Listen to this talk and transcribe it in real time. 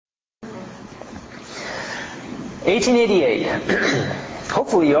1888.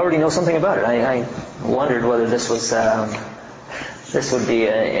 Hopefully you already know something about it. I wondered whether this would be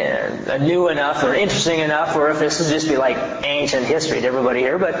a new enough or interesting enough, or if this would just be like ancient history to everybody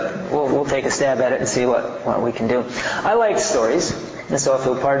here, but we'll take a stab at it and see what we can do. I like stories, and so if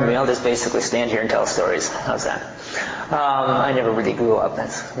you'll pardon me, I'll just basically stand here and tell stories. How's that? I never really grew up.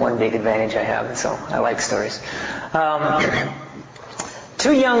 That's one big advantage I have, so I like stories.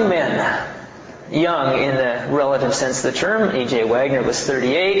 Two young men, young in the relative sense of the term. E.J. Wagner was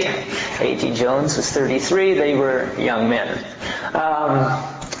 38. A.T. Jones was 33. They were young men.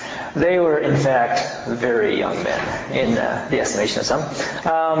 They were, in fact, very young men in the estimation of some.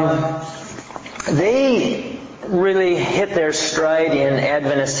 They really hit their stride in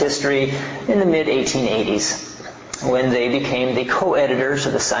Adventist history in the mid-1880s when they became the co-editors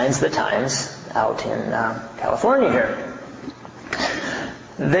of the Signs of the Times out in California here.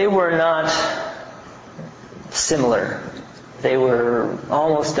 They were not similar. They were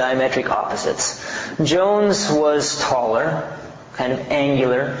almost diametric opposites. Jones was taller, kind of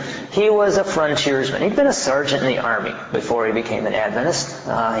angular. He was a frontiersman. He'd been a sergeant in the Army before he became an Adventist.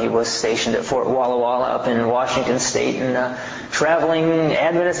 He was stationed at Fort Walla Walla up in Washington State, and traveling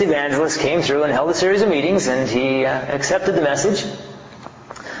Adventist evangelist came through and held a series of meetings, and he accepted the message.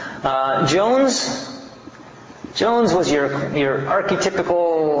 Jones was your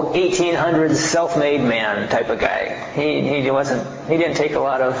archetypical 1800s self-made man type of guy. He didn't take a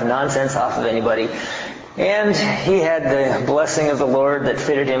lot of nonsense off of anybody, and he had the blessing of the Lord that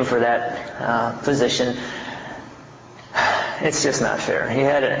fitted him for that position. It's just not fair. He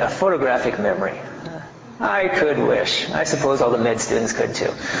had a photographic memory. I could wish. I suppose all the med students could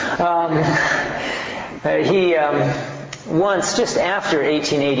too. He once, just after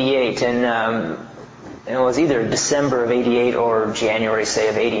 1888, and it was either December of 88 or January, say,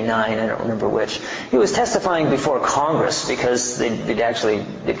 of 89, I don't remember which. He was testifying before Congress because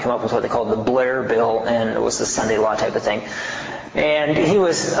they'd come up with what they called the Blair Bill, and it was the Sunday law type of thing. And he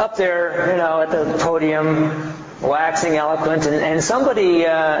was up there, at the podium, waxing eloquent, and somebody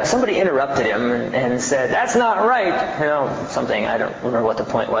interrupted him and said, "That's not right," something, I don't remember what the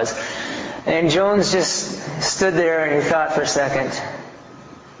point was. And Jones just stood there and he thought for a second.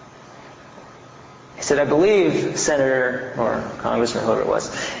 He said, "I believe, Senator," or Congressman, whoever it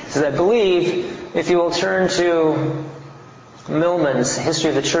was, he said, "I believe if you will turn to Millman's History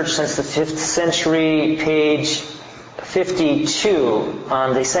of the Church since the 5th Century, page 52,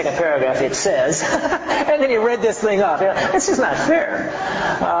 on the second paragraph, it says," and then he read this thing off. It's just not fair.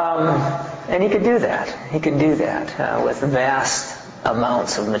 And he could do that. He could do that with vast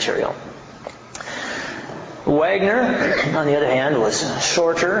amounts of material. Wagner, on the other hand, was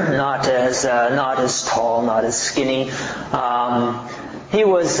shorter, not as tall, not as skinny. He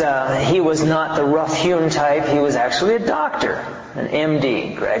was not the rough-hewn type. He was actually a doctor, an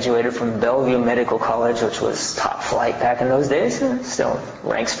MD, graduated from Bellevue Medical College, which was top flight back in those days. Still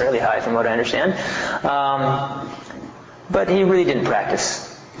ranks fairly high, from what I understand. But he really didn't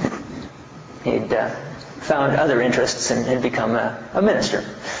practice. He'd found other interests and had become a minister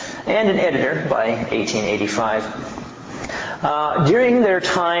and an editor by 1885. During their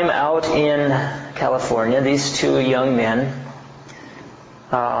time out in California, these two young men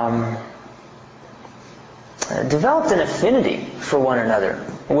developed an affinity for one another,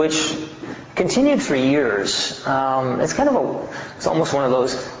 which continued for years. It's almost one of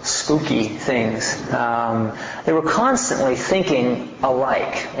those spooky things. They were constantly thinking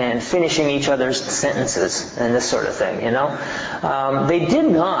alike and finishing each other's sentences and this sort of thing, They did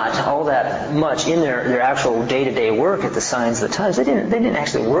not all that much in their actual day-to-day work at the Signs of the Times. They didn't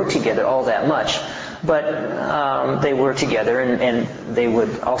actually work together all that much, but they were together, and they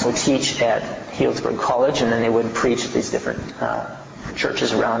would also teach at Healdsburg College, and then they would preach at these different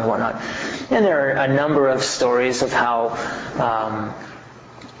churches around and whatnot. And there are a number of stories of how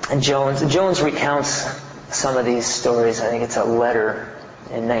Jones recounts some of these stories. I think it's a letter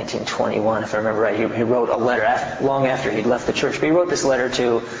in 1921, if I remember right. He wrote a letter long after he'd left the church. But he wrote this letter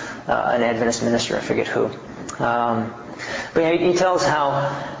to an Adventist minister, I forget who. But he tells how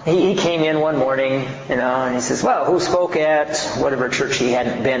he came in one morning, and he says, "Well, who spoke at whatever church he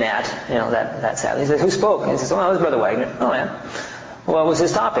hadn't been at?" That Sabbath. He says, "Who spoke?" And he says, "Well, it was Brother Wagner." "Oh, yeah. What was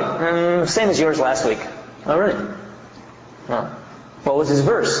his topic?" "Same as yours last week." "Oh, really?" "Well, what was his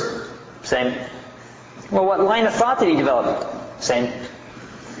verse?" "Same." "Well, what line of thought did he develop?" "Same."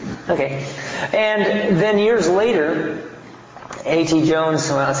 "Okay." And then years later, A.T. Jones,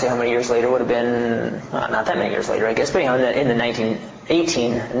 well, let's see how many years later, would have been, not that many years later, I guess, but in the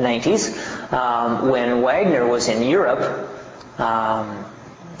 1890s, when Wagner was in Europe,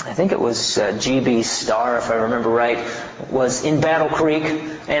 I think it was G.B. Starr, if I remember right, was in Battle Creek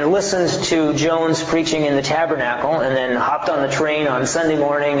and listened to Jones preaching in the Tabernacle, and then hopped on the train on Sunday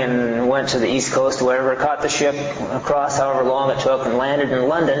morning and went to the East Coast, wherever, caught the ship across however long it took, and landed in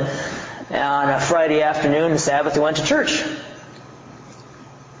London. On a Friday afternoon, the Sabbath, he went to church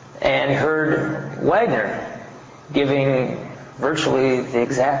and heard Wagner giving virtually the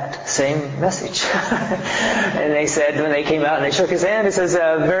exact same message. And they said, when they came out and they shook his hand, he says,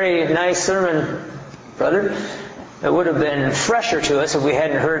 "A very nice sermon, brother. It would have been fresher to us if we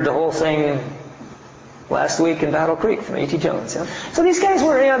hadn't heard the whole thing last week in Battle Creek from A.T. Jones." So these guys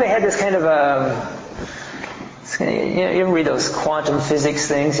were, they had this kind of you ever read those quantum physics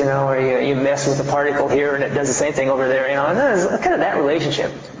things, where you mess with a particle here and it does the same thing over there, it's kind of that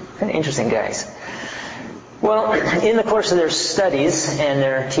relationship. Kind of interesting guys. Well, in the course of their studies and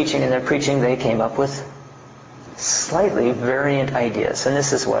their teaching and their preaching, they came up with slightly variant ideas. And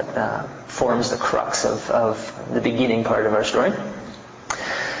this is what forms the crux of the beginning part of our story.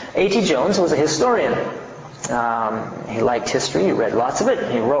 A.T. Jones was a historian. He liked history. He read lots of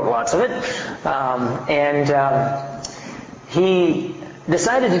it. He wrote lots of it. And he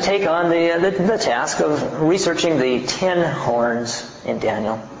decided to take on the task of researching the 10 horns in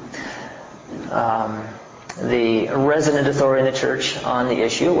Daniel. The resident authority in the church on the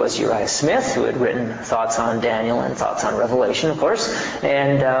issue was Uriah Smith, who had written thoughts on Daniel and thoughts on Revelation, of course.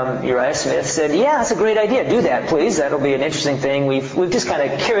 And Uriah Smith said, "Yeah, that's a great idea. Do that, please. That'll be an interesting thing. We've just kind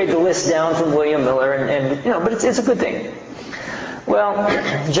of carried the list down from William Miller, and but it's a good thing." Well,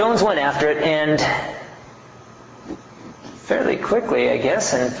 Jones went after it, and fairly quickly, I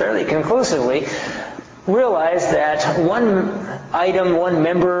guess, and fairly conclusively, realized that one item, one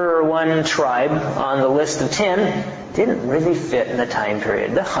member, or one tribe on the list of 10 didn't really fit in the time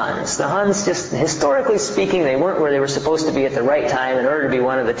period. The Huns. The Huns, just historically speaking, they weren't where they were supposed to be at the right time in order to be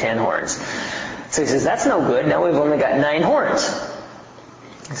one of the 10 horns. So he says, "That's no good. Now we've only got 9 horns."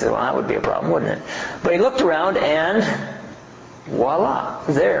 He said, "Well, that would be a problem, wouldn't it?" But he looked around and voila,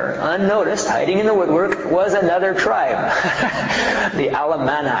 there, unnoticed, hiding in the woodwork, was another tribe, the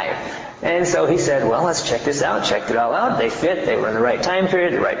Alemanni. And so he said, "Well, let's check this out." Checked it all out. They fit. They were in the right time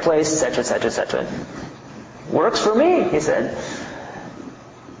period, the right place, etc., etc., etc. "Works for me," he said.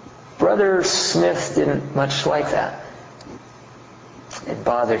 Brother Smith didn't much like that. It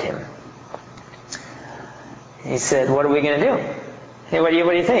bothered him. He said, "What are we going to do? Hey, what do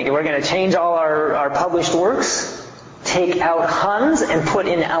you think? We're going to change all our published works? Take out Huns and put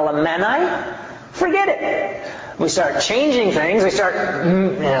in Alemanni? Forget it. We start changing things, we start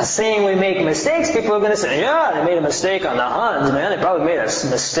saying we make mistakes, people are going to say, yeah, they made a mistake on the Huns, man. They probably made a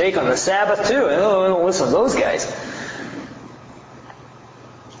mistake on the Sabbath too. Oh, don't listen to those guys."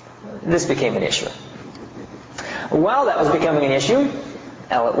 This became an issue. While that was becoming an issue,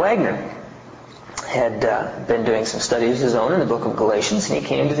 Elliot Wagner had been doing some studies of his own in the book of Galatians, and he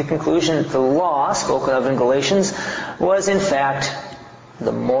came to the conclusion that the law spoken of in Galatians was in fact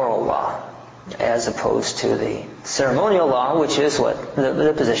the moral law, as opposed to the ceremonial law, which is what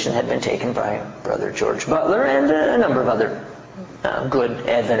the position had been taken by Brother George Butler and a number of other good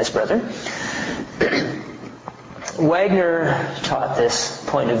Adventist brethren. Wagner taught this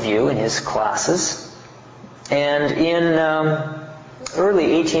point of view in his classes, and in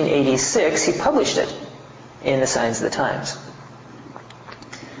early 1886 he published it in the Signs of the Times.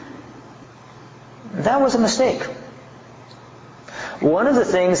 That was a mistake. One of the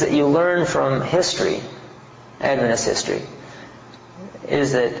things that you learn from history, Adventist history,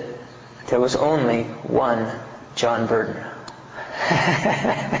 is that there was only one John Burton.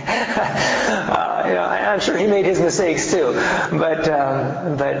 I'm sure he made his mistakes too, but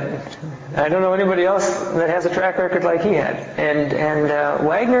I don't know anybody else that has a track record like he had. And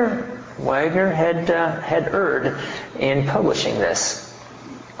Wagner had erred in publishing this,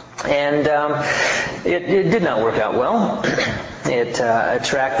 and it did not work out well. It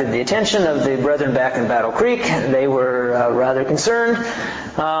attracted the attention of the brethren back in Battle Creek. They were rather concerned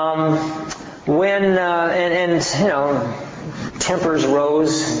when tempers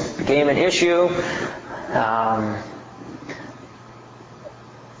rose, became an issue.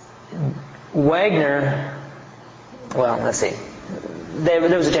 Wagner, well, let's see. There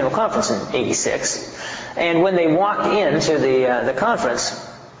was a general conference in '86, and when they walked into the conference,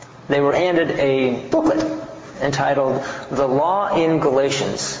 they were handed a booklet entitled "The Law in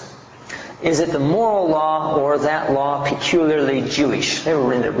Galatians. Is it the moral law or that law peculiarly Jewish?" They were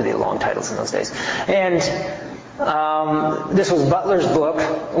really long titles in those days. And this was Butler's book,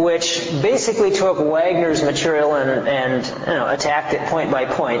 which basically took Wagner's material and attacked it point by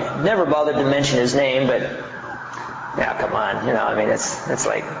point. Never bothered to mention his name, but Yeah, come on. I mean, it's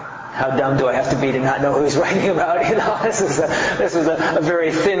like, how dumb do I have to be to not know who he's writing about? This was a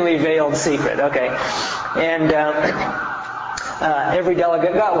very thinly veiled secret. Okay. And every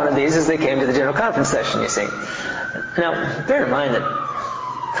delegate got one of these as they came to the General Conference session, you see. Now, bear in mind that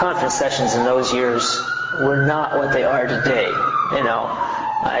conference sessions in those years were not what they are today.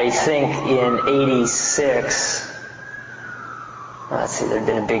 I think in 86... let's see, there'd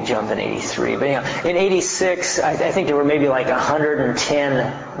been a big jump in 83. But in 86, I think there were maybe like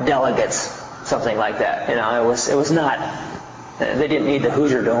 110 delegates, something like that. It was not, they didn't need the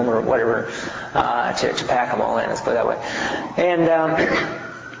Hoosier Dome or whatever to pack them all in, let's put it that way. And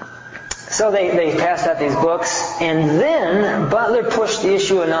so they passed out these books, and then Butler pushed the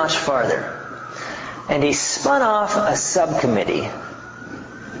issue a notch farther. And he spun off a subcommittee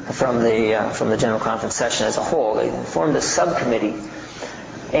from the General Conference session as a whole. They formed a subcommittee,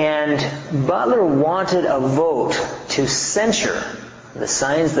 and Butler wanted a vote to censure the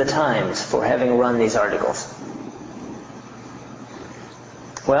Signs of the Times for having run these articles.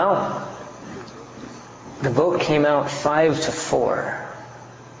 Well, the vote came out 5-4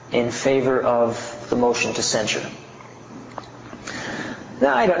 in favor of the motion to censure.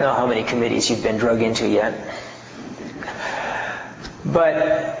 Now, I don't know how many committees you've been drug into yet,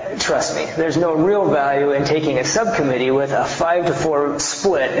 but trust me, there's no real value in taking a subcommittee with a 5-4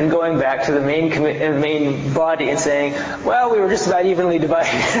 split and going back to the main body and saying, well, we were just about evenly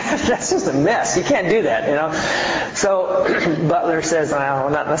divided. That's just a mess. You can't do that, So Butler says, well,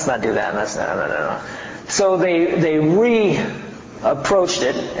 let's not do that. No. So they approached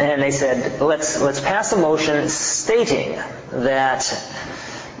it, and they said, let's pass a motion stating that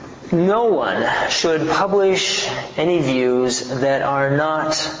no one should publish any views that are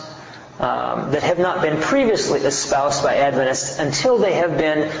not that have not been previously espoused by Adventists until they have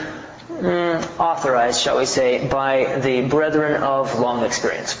been authorized, shall we say, by the brethren of long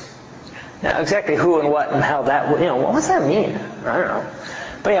experience. Now, exactly who and what and how that, what does that mean? I don't know.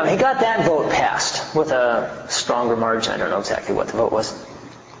 But he got that vote passed with a stronger margin. I don't know exactly what the vote was.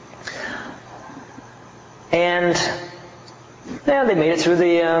 And they made it through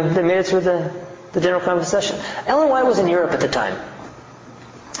the General Conference session. Ellen White was in Europe at the time.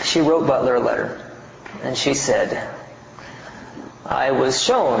 She wrote Butler a letter, and she said, I was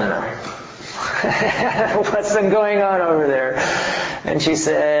shown what's been going on over there. And she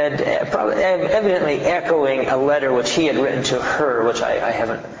said, probably evidently echoing a letter which he had written to her, which I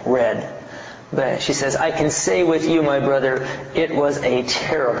haven't read. But she says, I can say with you, my brother, it was a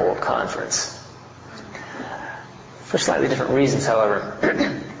terrible conference. For slightly different reasons,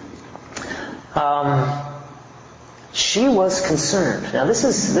 however. She was concerned. Now, this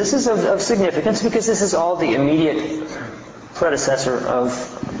is of significance because this is all the immediate predecessor of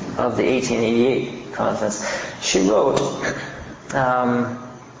the 1888 conference. She wrote,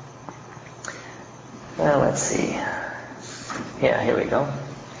 let's see. Yeah, here we go.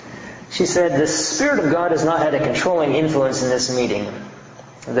 She said, the Spirit of God has not had a controlling influence in this meeting.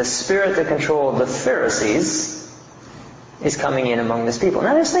 The spirit that controlled the Pharisees is coming in among this people.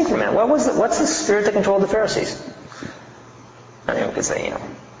 Now just think for a minute. What's the spirit that controlled the Pharisees? I mean, we could say, a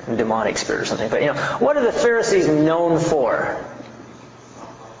demonic spirit or something. But, what are the Pharisees known for?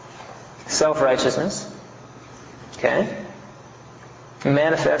 Self-righteousness. Okay.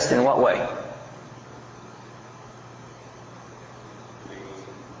 Manifest in what way?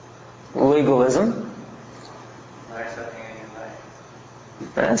 Legalism. Not accepting any life.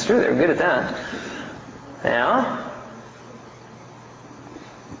 That's true. They're good at that. Yeah.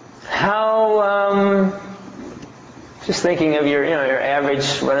 How, just thinking of your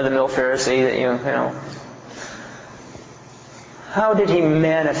average run-of-the-mill Pharisee that how did he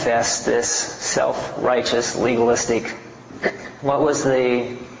manifest this self-righteous, legalistic? What was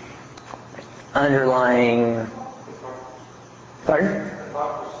the underlying? Pardon?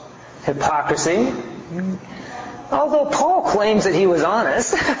 Hypocrisy. Although Paul claims that he was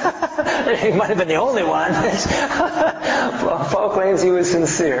honest, he might have been the only one. Paul claims he was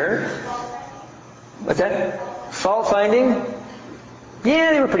sincere. What's that? Fault finding?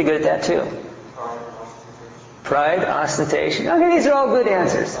 Yeah, they were pretty good at that too. Pride, ostentation. Okay, these are all good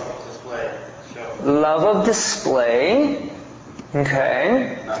answers. Love of display.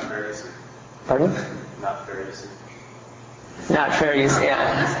 Okay. Not fair use. Pardon? Not fair use. Not fair use,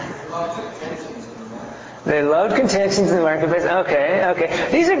 yeah. They loved contentions in the marketplace. Okay.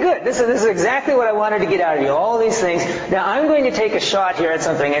 These are good. This is exactly what I wanted to get out of you. All these things. Now I'm going to take a shot here at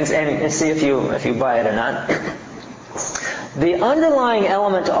something and see if you buy it or not. The underlying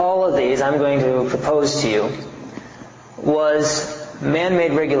element to all of these I'm going to propose to you was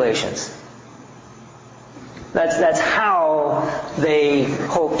man-made regulations. That's how they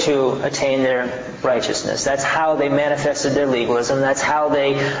hope to attain their righteousness. That's how they manifested their legalism. That's how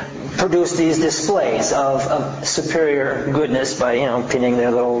they produced these displays of superior goodness by, pinning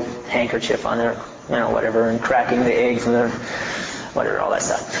their little handkerchief on their, whatever, and cracking the egg from their, whatever, all that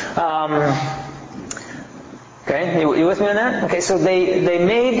stuff. Okay, you with me on that? Okay, so they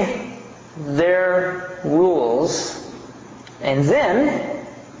made their rules, and then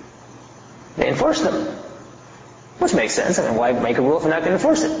they enforced them. Which makes sense. I mean, why make a rule if you're not going to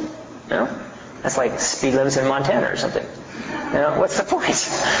enforce it? That's like speed limits in Montana or something. What's the point?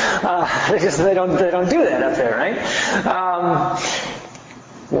 They don't do that up there, right?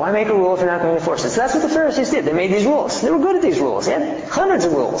 Why make a rule if you're not going to enforce it? So that's what the Pharisees did. They made these rules. They were good at these rules. They had hundreds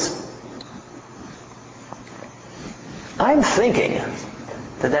of rules. I'm thinking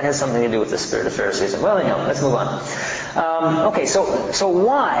that has something to do with the spirit of Phariseeism. Well, anyhow, let's move on. Okay, so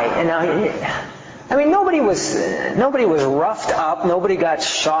why? And now, nobody was roughed up. Nobody got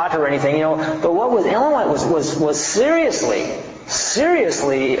shot or anything, But what was Ellen White was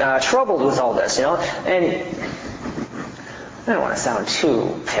seriously troubled with all this, And I don't want to sound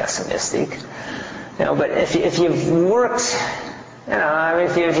too pessimistic, But if you've worked,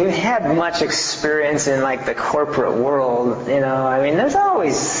 if you've had much experience in like the corporate world, there's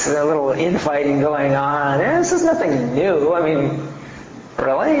always a little infighting going on. This is nothing new.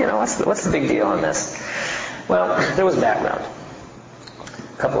 Really? What's the big deal on this? Well, there was background.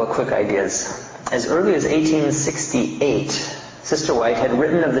 A couple of quick ideas. As early as 1868, Sister White had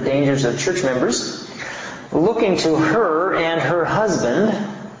written of the dangers of church members looking to her and her husband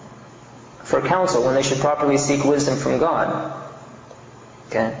for counsel when they should properly seek wisdom from God.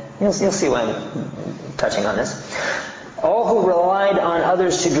 Okay? You'll see why I'm touching on this. All who relied on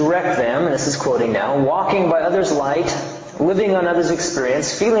others to direct them, and this is quoting now, walking by others' light, living on others'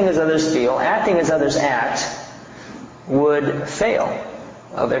 experience, feeling as others feel, acting as others act, would fail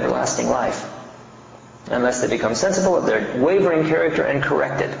of everlasting life, unless they become sensible of their wavering character and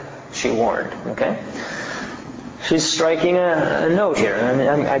corrected, she warned. Okay? She's striking a note here.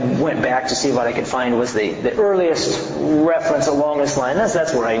 I went back to see what I could find was the earliest reference along this line.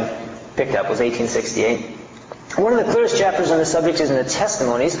 That's where I picked up, was 1868. One of the clearest chapters on the subject is in the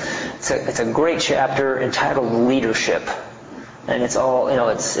Testimonies. It's a great chapter entitled Leadership. And it's all,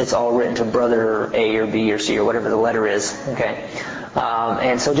 it's all written to brother A or B or C or whatever the letter is. Okay.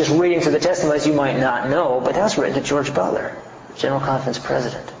 And so just reading through the Testimonies, you might not know, but that was written to George Butler, General Conference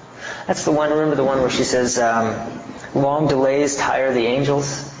President. That's the one, remember the one where she says, long delays tire the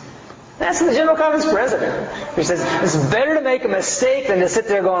angels? That's the General Conference President. He says, it's better to make a mistake than to sit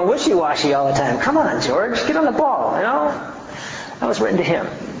there going wishy-washy all the time. Come on, George, get on the ball, That was written to him.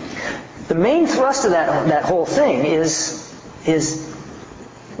 The main thrust of that whole thing is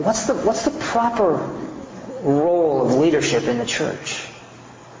what's the proper role of leadership in the church?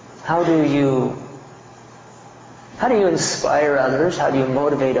 How do you inspire others? How do you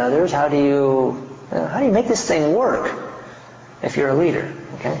motivate others? How do you make this thing work if you're a leader?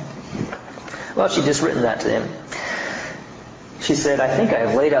 Okay. Well, she'd just written that to him. She said, I think I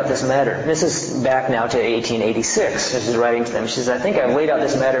have laid out this matter. This is back now to 1886. This is writing to them. She says, I think I've laid out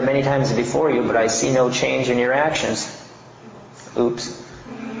this matter many times before you, but I see no change in your actions. Oops.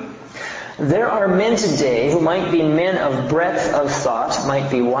 There are men today who might be men of breadth of thought, might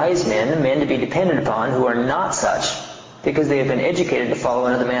be wise men to be depended upon, who are not such, because they have been educated to follow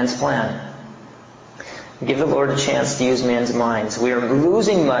another man's plan. Give the Lord a chance to use men's minds. We are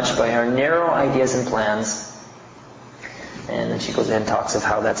losing much by our narrow ideas and plans. And then she goes ahead and talks of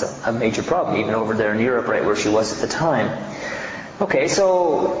how that's a major problem, even over there in Europe, right where she was at the time. Okay,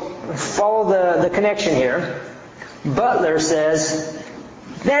 so follow the connection here. Butler says,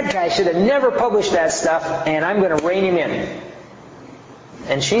 that guy should have never published that stuff, and I'm going to rein him in.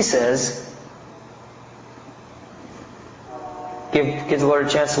 And she says, give the Lord a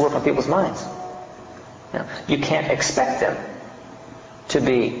chance to work on people's minds. Now, you can't expect them to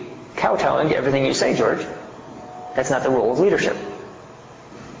be kowtowing to everything you say, George. That's not the role of leadership.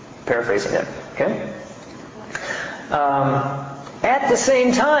 Paraphrasing that, okay? At the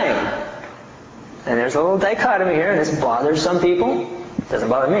same time, and there's a little dichotomy here, and this bothers some people. Doesn't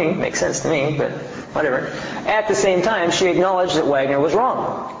bother me, makes sense to me, but whatever. At the same time, she acknowledged that Wagner was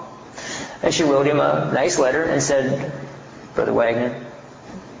wrong. And she wrote him a nice letter and said, Brother Wagner,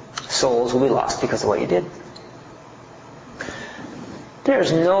 souls will be lost because of what you did.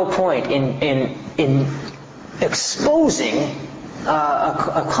 There's no point in exposing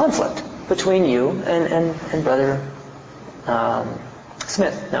a conflict between you and Brother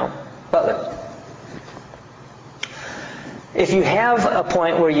Butler. If you have a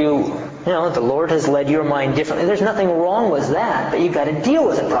point where you the Lord has led your mind differently. There's nothing wrong with that, but you've got to deal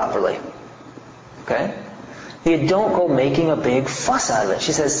with it properly. Okay? You don't go making a big fuss out of it.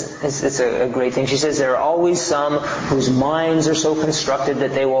 She says, it's a great thing. She says there are always some whose minds are so constructed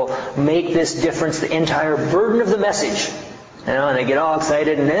that they will make this difference the entire burden of the message. And they get all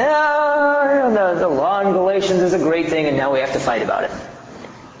excited and the law in Galatians is a great thing and now we have to fight about it.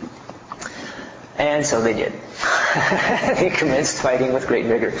 And so they did. They commenced fighting with great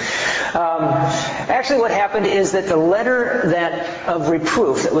vigor. Actually what happened is that the letter of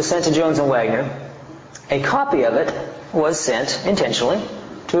reproof that was sent to Jones and Wagner, a copy of it was sent intentionally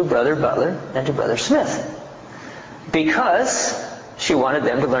to Brother Butler and to Brother Smith because she wanted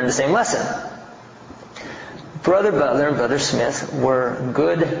them to learn the same lesson. Brother Butler and Brother Smith were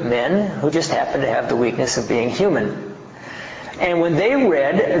good men who just happened to have the weakness of being human. And when they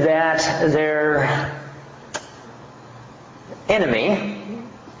read that their enemy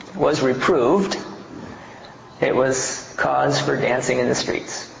was reproved, it was cause for dancing in the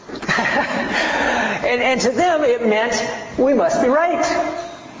streets. and to them it meant we must be right.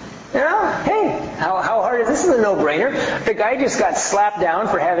 Hey, how hard is this? This is a no-brainer. The guy just got slapped down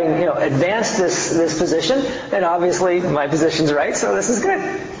for having advanced this position, and obviously my position's right, so this is good.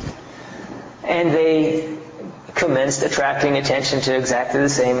 And they commenced attracting attention to exactly the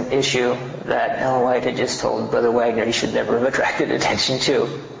same issue that Ellen White had just told Brother Wagner he should never have attracted attention to.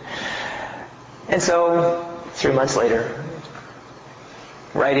 And so 3 months later,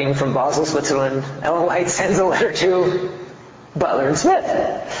 writing from Basel, Switzerland, Ellen White sends a letter to Butler and Smith.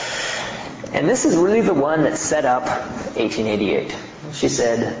 And this is really the one that set up 1888. She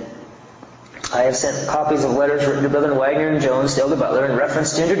said, I have sent copies of letters written to Brother Wagner and Jones, still to Butler, in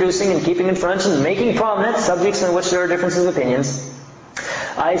reference to introducing and keeping in front and making prominent subjects on which there are differences of opinions.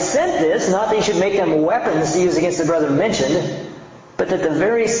 I sent this, not that you should make them weapons to use against the brother mentioned, but that the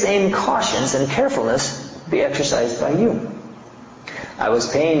very same cautions and carefulness be exercised by you. I was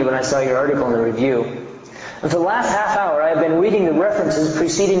pained when I saw your article in the review. And for the last half hour I have been reading the references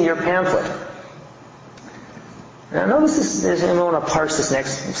preceding your pamphlet. Now notice this, I want to parse this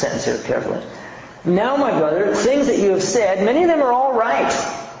next sentence here carefully. Now, my brother, things that you have said, many of them are all right.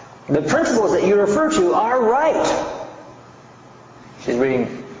 The principles that you refer to are right. She's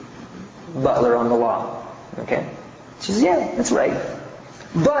reading Butler on the law. Okay? She says, yeah, that's right.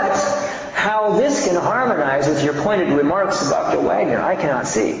 But how this can harmonize with your pointed remarks about Dr. Wagner, I cannot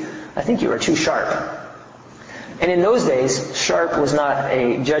see. I think you are too sharp. And in those days, sharp was not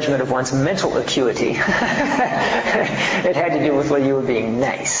a judgment of one's mental acuity. It had to do with whether you were being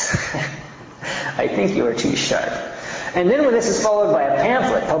nice. I think you are too sharp. And then when this is followed by a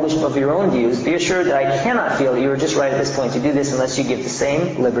pamphlet published of your own views, be assured that I cannot feel that you are just right at this point to do this unless you give the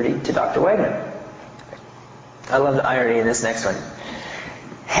same liberty to Dr. Wagner. I love the irony in this next one.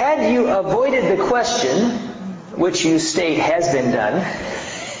 Had you avoided the question, which you state has been done,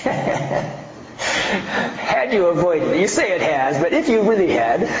 had you avoided it, you say it has, but if you really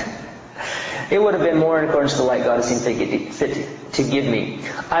had, it would have been more in accordance to the light God has seen fit to give me.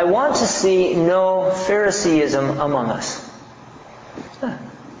 I want to see no Phariseeism among us.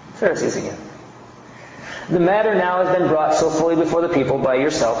 Pharisees again. The matter now has been brought so fully before the people by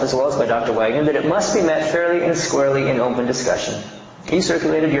yourself as well as by Dr. Wagner that it must be met fairly and squarely in open discussion. You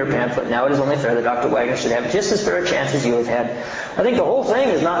circulated your pamphlet. Now it is only fair that Dr. Wagner should have just as fair a chance as you have had. I think the whole thing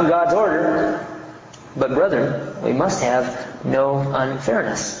is not in God's order. But brethren, we must have no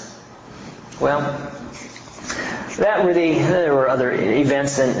unfairness. Well, that really, there were other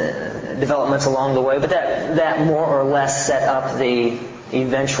events and developments along the way, but that more or less set up the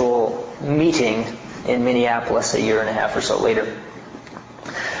eventual meeting in Minneapolis a year and a half or so later.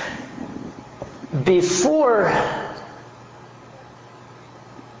 Before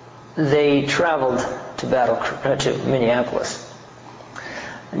they traveled to Minneapolis,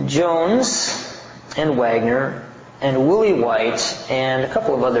 Jones and Wagner and Willie White and a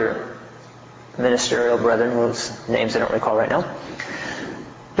couple of other ministerial brethren whose names I don't recall right now,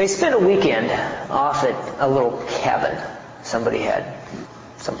 they spent a weekend off at a little cabin somebody had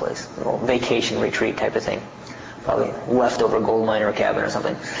someplace, a little vacation retreat type of thing, probably leftover gold miner cabin or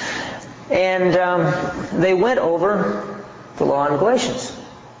something. And they went over the law in Galatians.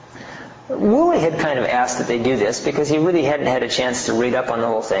 Willie had kind of asked that they do this because he really hadn't had a chance to read up on the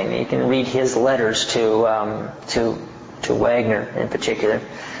whole thing. You can read his letters to Wagner in particular.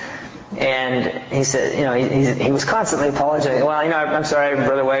 And he said, he was constantly apologizing. Well, I'm sorry,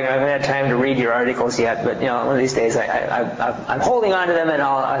 Brother Wagner, I haven't had time to read your articles yet, but, one of these days I'm holding on to them, and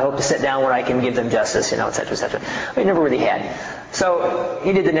I hope to sit down where I can give them justice, et cetera, et cetera. But he never really had. So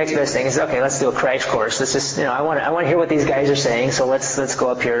he did the next best thing. He said, okay, let's do a crash course. Let's just, I want to hear what these guys are saying, so let's go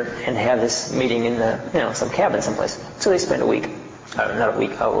up here and have this meeting in some cabin someplace. So they spent a weekend.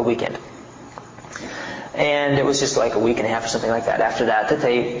 And it was just like a week and a half or something like that. After that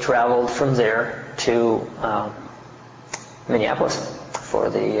they traveled from there to Minneapolis for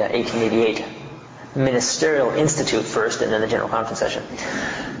the 1888 Ministerial Institute first, and then the General Conference session.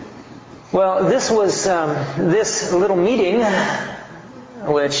 Well, this was this little meeting,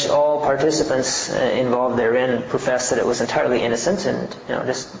 which all participants involved therein professed that it was entirely innocent and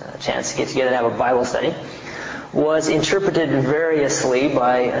just a chance to get together and have a Bible study, was interpreted variously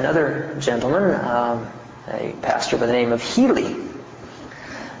by another gentleman, a pastor by the name of Healy.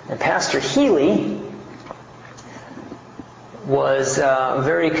 And Pastor Healy was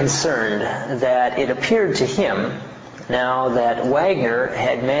very concerned that it appeared to him now that Wagner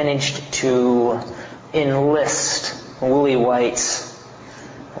had managed to enlist Willie White's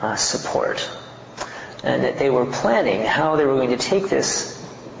support, and that they were planning how they were going to take this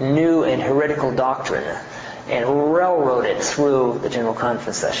new and heretical doctrine and railroad it through the General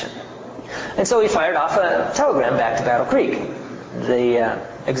Conference session. And so he fired off a telegram back to Battle Creek, the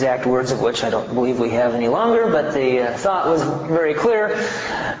exact words of which I don't believe we have any longer, but the thought was very clear.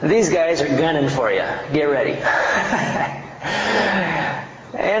 These guys are gunning for you. Get ready.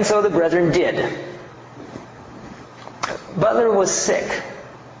 And so the brethren did. Butler was sick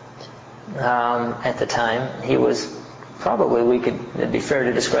at the time. He was probably, it'd be fair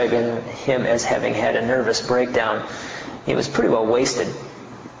to describe him as having had a nervous breakdown. He was pretty well wasted.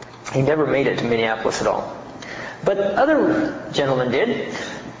 He never made it to Minneapolis at all. But other gentlemen did.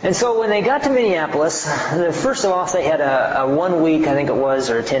 And so when they got to Minneapolis, first of all, they had a 1 week, I think it was,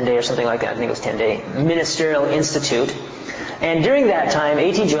 or a 10-day or something like that, I think it was 10-day, Ministerial Institute. And during that time,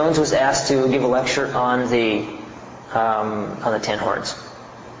 A.T. Jones was asked to give a lecture on the 10 horns.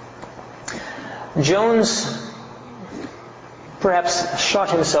 Jones perhaps shot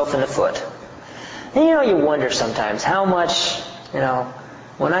himself in the foot. And you wonder sometimes how much,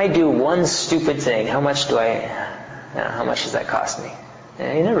 when I do one stupid thing, how much does that cost me?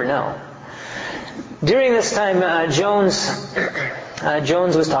 You never know. During this time, Jones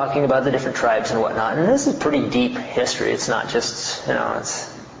was talking about the different tribes and whatnot, and this is pretty deep history. It's not just,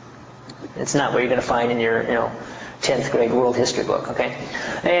 it's not what you're going to find in your, 10th grade world history book, okay?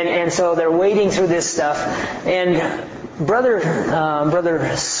 And so they're wading through this stuff, and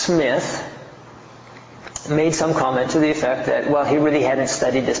Brother Smith made some comment to the effect that, well, he really hadn't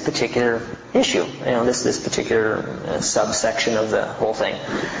studied this particular issue, this particular subsection of the whole thing.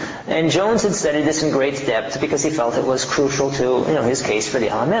 And Jones had studied this in great depth because he felt it was crucial to, his case for the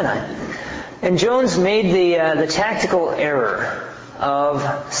Alemanni. And Jones made the tactical error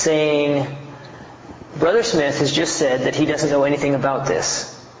of saying, Brother Smith has just said that he doesn't know anything about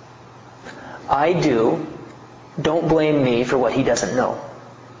this. I do. Don't blame me for what he doesn't know.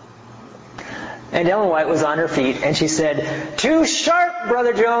 And Ellen White was on her feet, and she said, "Too sharp,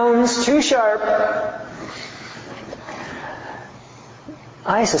 Brother Jones, too sharp."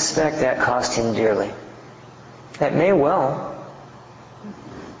 I suspect that cost him dearly. That may well,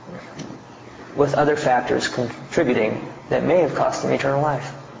 with other factors contributing, that may have cost him eternal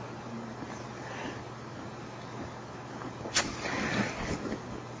life.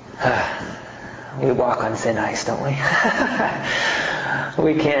 We walk on thin ice, don't we?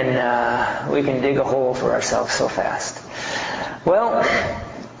 We can dig a hole for ourselves so fast. Well,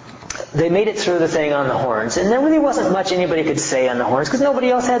 they made it through the thing on the horns, and there really wasn't much anybody could say on the horns because nobody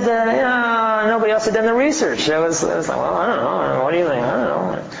else had done the research. It was like, well, I don't know. What do you think? I don't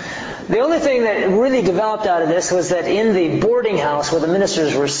know. The only thing that really developed out of this was that in the boarding house where the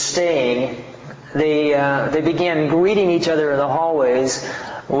ministers were staying, they began greeting each other in the hallways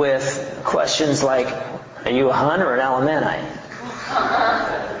with questions like, "Are you a Hun or an Alemanni?"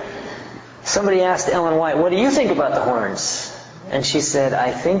 Somebody asked Ellen White, "What do you think about the horns?" And she said,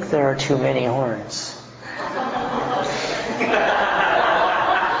 "I think there are too many horns."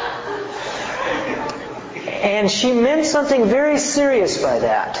 And she meant something very serious by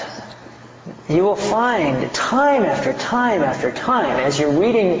that. You will find time after time after time, as you're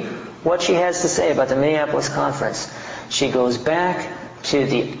reading what she has to say about the Minneapolis Conference, she goes back to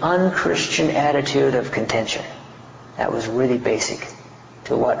the unchristian attitude of contention. That was really basic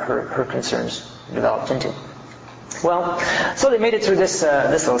to what her concerns developed into. Well, so they made it through this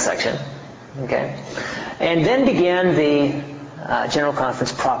little section, okay, and then began the General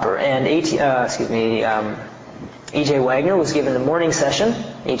Conference proper. And E.J. Wagner was given the morning session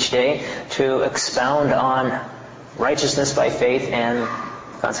each day to expound on righteousness by faith and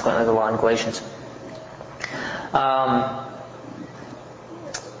consequently the law in Galatians.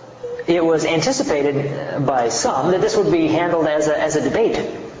 It was anticipated by some that this would be handled as a debate.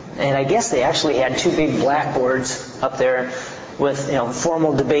 And I guess they actually had two big blackboards up there with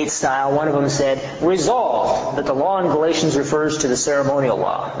formal debate style. One of them said, "Resolved that the law in Galatians refers to the ceremonial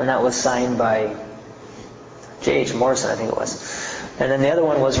law." And that was signed by J.H. Morrison, I think it was. And then the other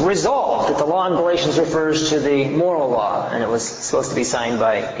one was, "Resolved that the law in Galatians refers to the moral law." And it was supposed to be signed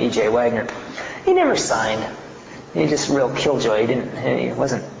by E.J. Wagner. He never signed. He just real killjoy. He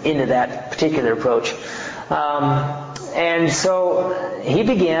wasn't into that particular approach. And so he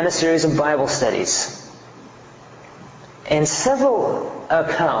began a series of Bible studies. And several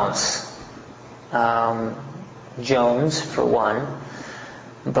accounts, Jones for one,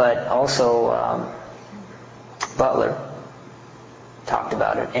 but also Butler talked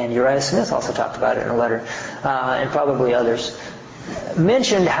about it, and Uriah Smith also talked about it in a letter, and probably others,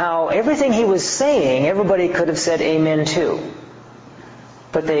 mentioned how everything he was saying, everybody could have said amen to.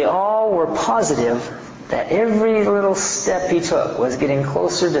 But they all were positive that every little step he took was getting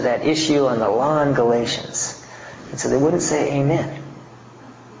closer to that issue on the law in Galatians. And so they wouldn't say amen.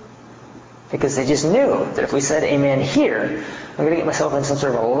 Because they just knew that if we said amen here, I'm going to get myself in some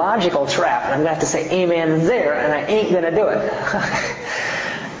sort of a logical trap, and I'm going to have to say amen there, and I ain't going to do it.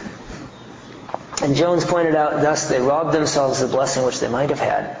 And Jones pointed out, thus they robbed themselves of the blessing which they might have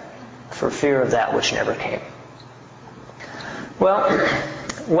had for fear of that which never came. Well,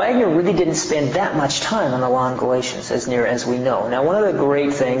 Wagner really didn't spend that much time on the law in Galatians, as near as we know. Now, one of the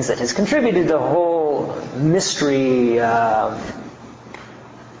great things that has contributed to the whole mystery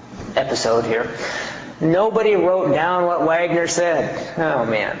episode here, nobody wrote down what Wagner said. Oh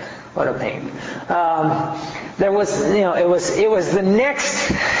man, what a pain. There was, it was the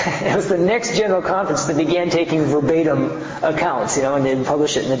next General Conference that began taking verbatim accounts, and they'd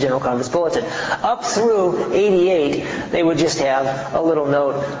publish it in the General Conference Bulletin. Up through 88, they would just have a little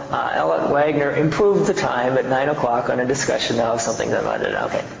note, Ellen Wagner improved the time at 9 o'clock on a discussion of something that I did.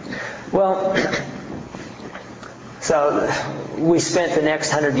 Okay. Well, so we spent the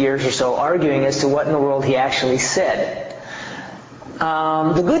next 100 years or so arguing as to what in the world he actually said.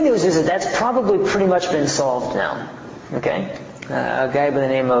 The good news is that that's probably pretty much been solved now. Okay? A guy by the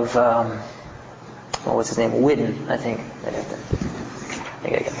name of, what's his name? Whidden, I think. I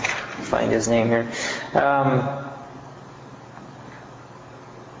think I can find his name here.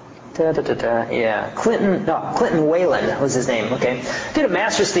 Clinton Whalen was his name, okay? Did a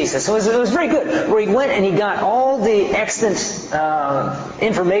master's thesis. So it was very good, where he went and he got all the extant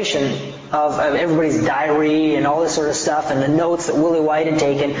information of everybody's diary and all this sort of stuff and the notes that Willie White had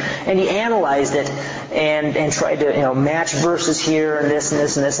taken, and he analyzed it and tried to match verses here and this and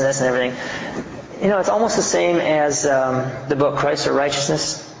this and this and this and everything. It's almost the same as the book Christ or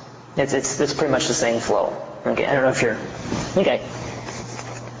Righteousness. It's pretty much the same flow. Okay, I don't know if you're... Okay.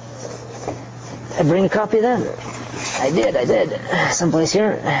 I bring a copy of that? I did. Someplace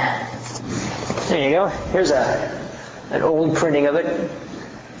here. There you go. Here's an old printing of it.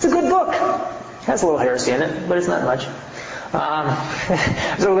 It's a good book. It has a little heresy in it, but it's not much.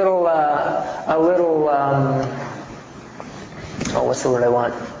 There's a little, what's the word I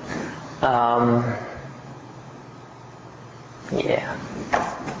want?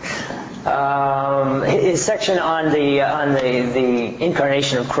 His section on the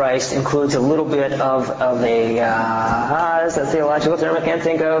incarnation of Christ includes a little bit of that's a theological term I can't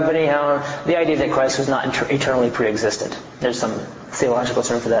think of, but anyhow, the idea that Christ was not eternally pre-existent. There's some theological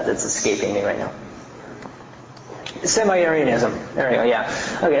term for that that's escaping me right now. Semi-Arianism. There we go, yeah.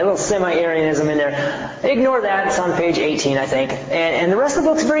 Okay, a little semi-Arianism in there. Ignore that. It's on page 18, I think. And the rest of the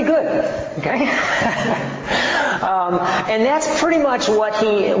book's very good. Okay? And that's pretty much what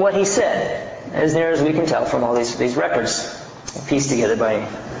he said, as near as we can tell from all these records pieced together by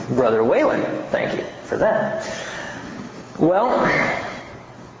Brother Whalen. Thank you for that. Well,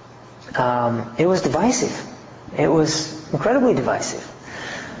 it was divisive. It was incredibly divisive.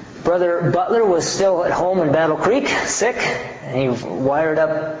 Brother Butler was still at home in Battle Creek, sick, and he wired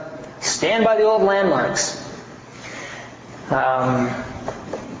up, "Stand by the old landmarks."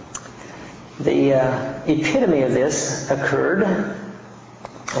 The epitome of this occurred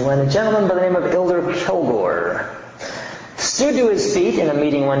when a gentleman by the name of Elder Kilgore stood to his feet in a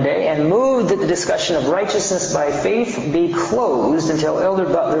meeting one day and moved that the discussion of righteousness by faith be closed until Elder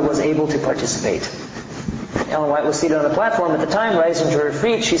Butler was able to participate. Ellen White was seated on the platform at the time, rising to her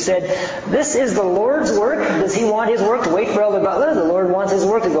feet. She said, "This is the Lord's work. Does He want His work to wait for Elder Butler? The Lord wants His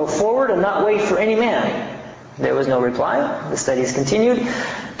work to go forward and not wait for any man." There was no reply. The studies continued.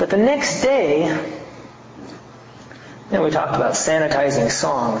 But the next day, we talked about sanitizing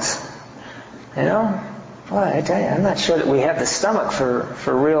songs. Well, I tell you, I'm not sure that we have the stomach for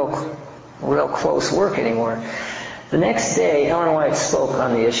real close work anymore. The next day, Ellen White spoke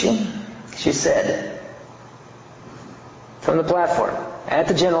on the issue. She said, from the platform, at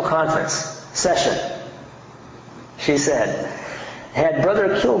the General Conference session, she said, "Had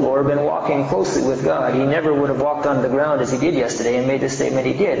Brother Kilgore been walking closely with God, he never would have walked on the ground as he did yesterday and made the statement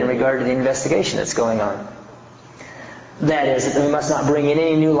he did in regard to the investigation that's going on. That is, that we must not bring in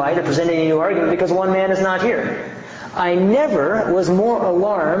any new light or present any new argument because one man is not here. I never was more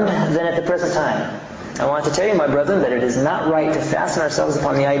alarmed than at the present time. I want to tell you, my brethren, that it is not right to fasten ourselves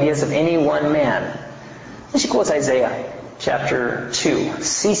upon the ideas of any one man." And she quotes Isaiah chapter 2,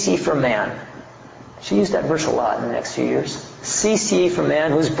 "Cease ye from man." She used that verse a lot in the next few years. "Cease ye from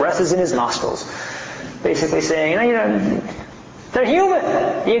man whose breath is in his nostrils." Basically saying, they're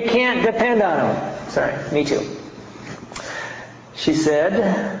human. You can't depend on them. Sorry, me too. She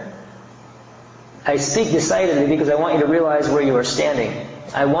said, "I speak decidedly because I want you to realize where you are standing.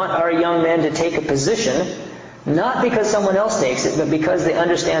 I want our young men to take a position, not because someone else takes it, but because they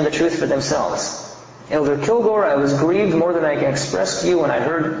understand the truth for themselves. Elder Kilgore, I was grieved more than I can express to you when I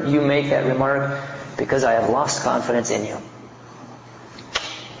heard you make that remark, because I have lost confidence in you."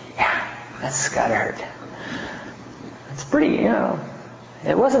 Yeah, that's gotta hurt. It's pretty,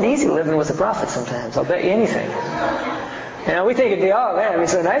 it wasn't easy living with a prophet sometimes, I'll bet you anything. We think it'd be, oh man, it'd be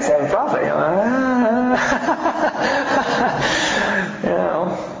so nice to have a prophet.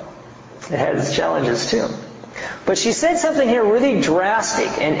 It has challenges too. But she said something here really drastic,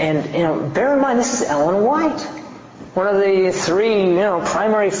 and bear in mind, this is Ellen White, one of the three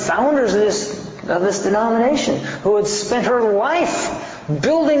primary founders of this denomination, who had spent her life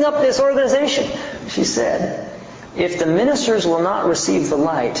building up this organization. She said, "If the ministers will not receive the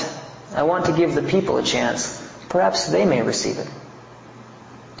light, I want to give the people a chance. Perhaps they may receive it."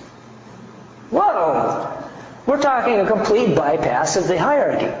 Whoa! We're talking a complete bypass of the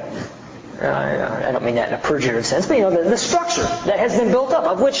hierarchy. I don't mean that in a pejorative sense, but the structure that has been built up,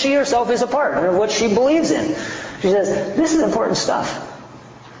 of which she herself is a part, and of which she believes in. She says, this is important stuff.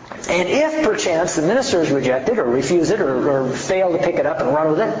 And if perchance the ministers reject it, or refuse it, or fail to pick it up and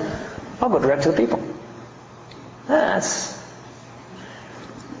run with it, I'll go direct to the people. That's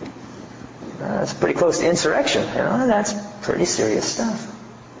pretty close to insurrection. That's pretty serious stuff.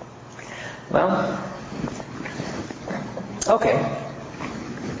 Well, okay.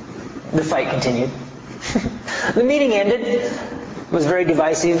 The fight continued. The meeting ended. It was very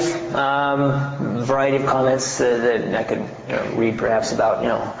divisive. A variety of comments that I could read perhaps about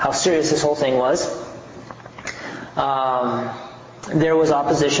how serious this whole thing was. There was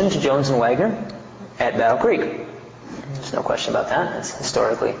opposition to Jones and Wagner at Battle Creek. There's no question about that. It's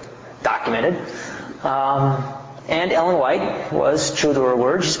historically documented. And Ellen White was true to her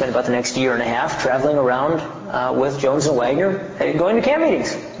word. She spent about the next year and a half traveling around with Jones and Wagner, going to camp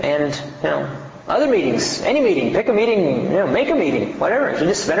meetings and other meetings, any meeting, pick a meeting, make a meeting, whatever. She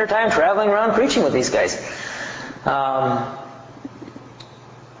just spent her time traveling around preaching with these guys. That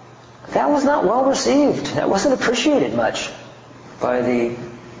was not well received. That wasn't appreciated much by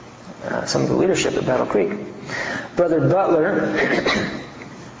some of the leadership at Battle Creek. Brother Butler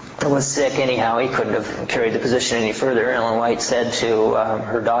was sick anyhow. He couldn't have carried the position any further. Ellen White said to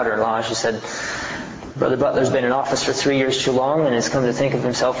her daughter-in-law, she said, "Brother Butler's been in office for 3 years too long and has come to think of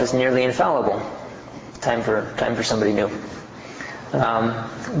himself as nearly infallible. Time for somebody new."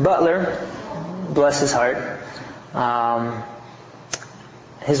 Butler, bless his heart,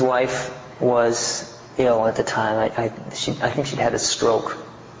 his wife was ill at the time. I think she'd had a stroke.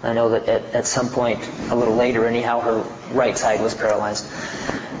 I know that at some point, a little later anyhow, her right side was paralyzed.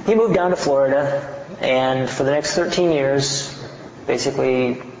 He moved down to Florida, and for the next 13 years,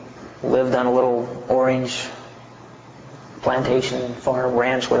 basically lived on a little orange plantation, farm,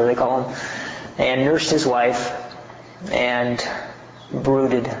 ranch, whatever they call them, and nursed his wife, and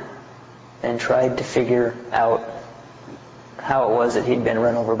brooded, and tried to figure out how it was that he'd been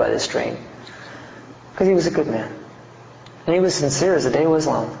run over by this train. Because he was a good man. And he was sincere as the day was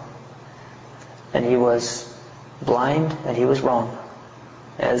long. And he was blind, and he was wrong,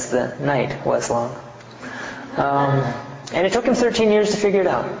 as the night was long. And it took him 13 years to figure it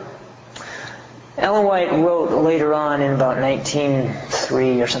out. Ellen White wrote later on in about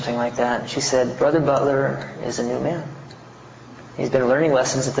 1903 or something like that, she said, "Brother Butler is a new man. He's been learning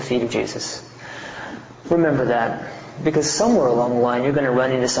lessons at the feet of Jesus." Remember that. Because somewhere along the line you're going to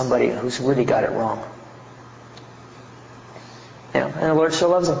run into somebody who's really got it wrong. And the Lord still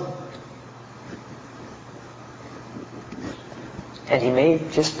loves them. And He may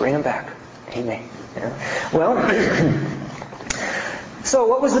just bring them back. He may. Well, so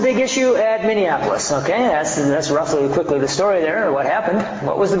what was the big issue at Minneapolis? Okay, that's roughly, quickly the story there, or what happened.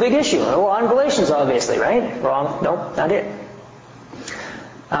 What was the big issue? Well, on Galatians, obviously, right? Wrong. Nope, not it.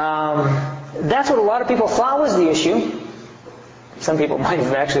 That's what a lot of people thought was the issue. Some people might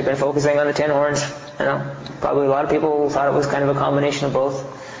have actually been focusing on the 10 horns. Probably a lot of people thought it was kind of a combination of both.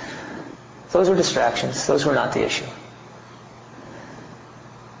 Those were distractions. Those were not the issue.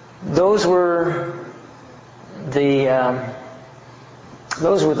 Those were the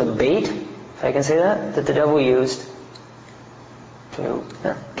bait, if I can say that the devil used to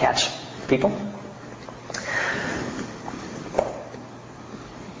catch people.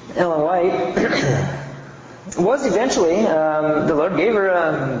 Ellen White was eventually, the Lord gave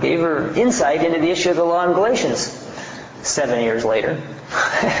her insight into the issue of the law in Galatians 7 years later.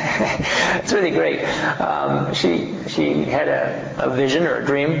 It's really great. She had a vision or a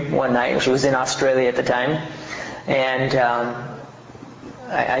dream one night. She was in Australia at the time, and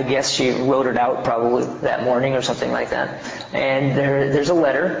I guess she wrote it out probably that morning or something like that. And there's a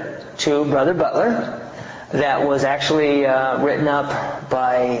letter to Brother Butler that was actually written up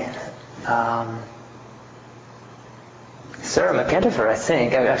by Sarah McEnteffer, I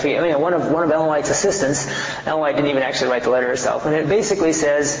think. I forget, one of Ellen White's assistants. Ellen White didn't even actually write the letter herself. And it basically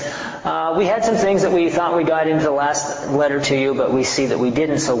says, we had some things that we thought we got into the last letter to you, but we see that we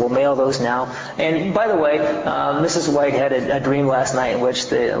didn't, so we'll mail those now. And by the way, Mrs. White had a dream last night in which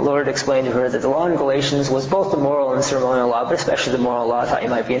the Lord explained to her that the law in Galatians was both the moral and the ceremonial law, but especially the moral law. I thought you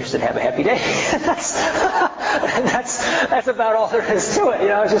might be interested. Have a happy day. That's about all there is to it.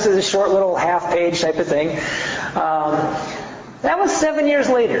 It's just a short little half-page type of thing. That was 7 years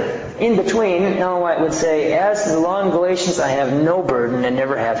later. In between, Ellen White would say, as to the law in Galatians, I have no burden and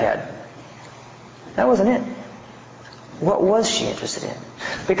never have had. That wasn't it. What was she interested in?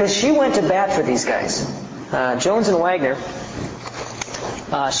 Because she went to bat for these guys. Jones and Wagner,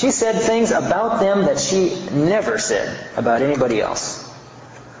 she said things about them that she never said about anybody else.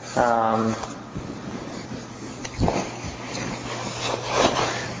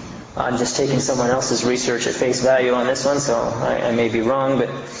 I'm just taking someone else's research at face value on this one, so I may be wrong, but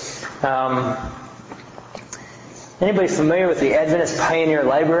anybody familiar with the Adventist Pioneer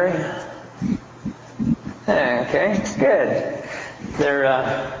Library? Okay, good. They're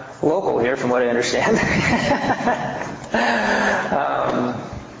local here, from what I understand.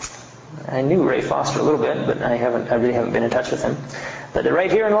 I knew Ray Foster a little bit, but I really haven't been in touch with him. But they're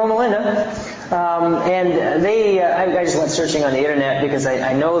right here in Loma Linda. And I just went searching on the internet because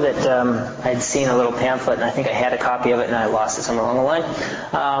I know that I'd seen a little pamphlet, and I think I had a copy of it, and I lost it somewhere along the line,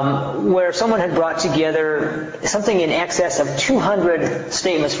 where someone had brought together something in excess of 200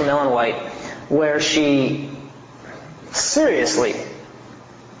 statements from Ellen White, where she seriously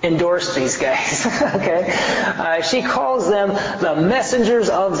endorsed these guys. Okay, she calls them the messengers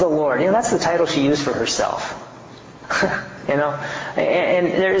of the Lord. That's the title she used for herself. And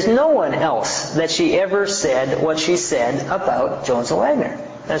there is no one else that she ever said what she said about Jones and Wagner.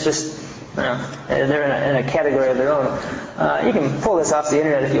 That's just, they're in a category of their own. You can pull this off the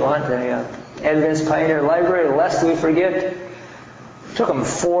internet if you want. The Adventist Pioneer Library, lest we forget. It took them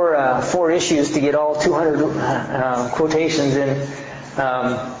four issues to get all 200 quotations in.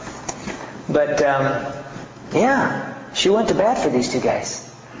 She went to bat for these two guys.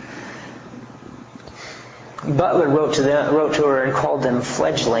 Butler wrote to her and called them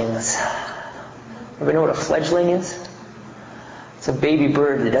fledglings. Everybody know what a fledgling is? It's a baby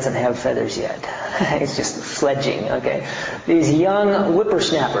bird that doesn't have feathers yet. It's just fledging, okay? These young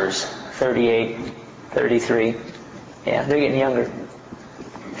whippersnappers, 38, 33. Yeah, they're getting younger.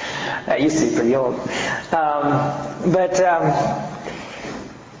 I used to be pretty old.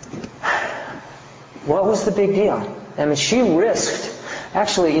 What was the big deal? I mean, she risked,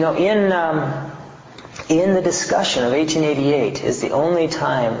 actually, in the discussion of 1888 is the only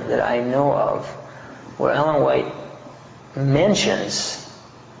time that I know of where Ellen White mentions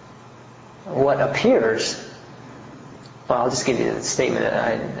what appears, well, I'll just give you the statement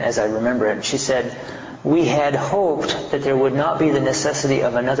as I remember it. She said, we had hoped that there would not be the necessity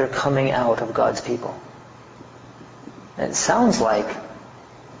of another coming out of God's people. And it sounds like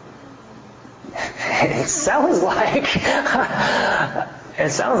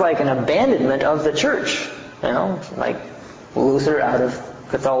an abandonment of the church, like Luther out of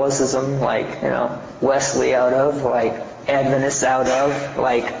Catholicism, like, Wesley out of, like Adventists out of,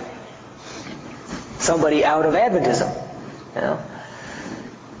 like somebody out of Adventism. You know?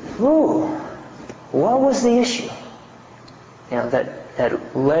 Ooh, what was the issue? You know,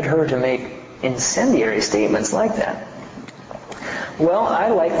 that led her to make incendiary statements like that. Well, I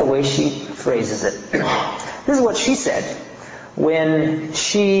like the way she phrases it. This is what she said when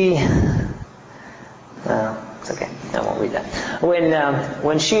she... it's okay. I won't read that.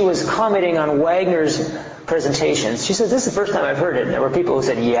 When she was commenting on Wagner's presentations, she said, "This is the first time I've heard it." And there were people who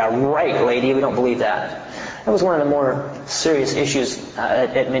said, "Yeah, right, lady, we don't believe that." That was one of the more serious issues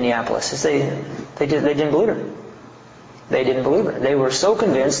at Minneapolis. Is they didn't believe her. They didn't believe her. They were so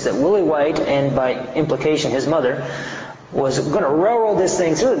convinced that Willie White, and by implication his mother, was going to railroad this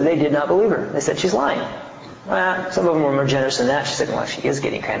thing through that they did not believe her. They said, "She's lying." Well, some of them were more generous than that. She said, "Well, she is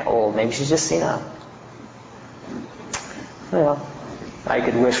getting kind of old. Maybe she's just senile." Well, I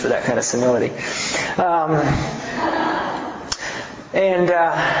could wish for that kind of senility.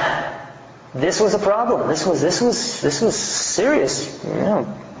 This was a problem. This was serious,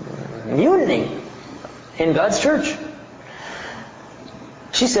 mutiny in God's church.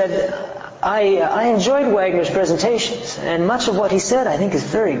 She said, I enjoyed Wagner's presentations, and much of what he said I think is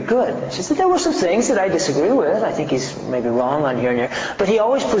very good. She said, there were some things that I disagree with. I think he's maybe wrong on here and there. But he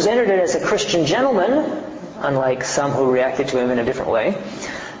always presented it as a Christian gentleman, unlike some who reacted to him in a different way.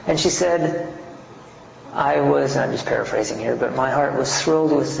 And she said, I'm just paraphrasing here, but my heart was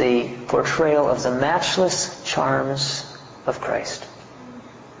thrilled with the portrayal of the matchless charms of Christ.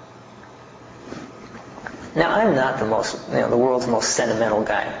 Now, I'm not the world's most sentimental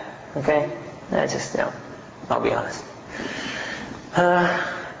guy. Okay? I'll be honest.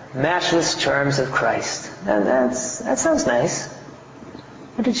 Matchless charms of Christ. That sounds nice.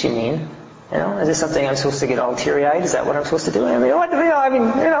 What did she mean? Is this something I'm supposed to get all teary-eyed? Is that what I'm supposed to do? What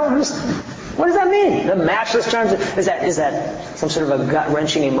does that mean? The matchless charms. Is that some sort of a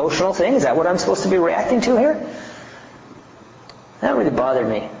gut-wrenching emotional thing? Is that what I'm supposed to be reacting to here? That really bothered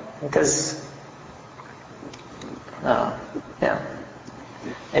me because,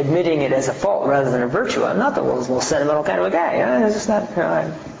 admitting it as a fault rather than a virtue. I'm not the world's most sentimental kind of a guy. It's just not. I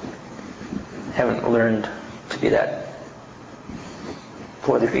haven't learned to be that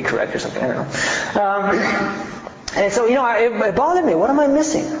politically correct or something. I don't know. And so, it bothered me. What am I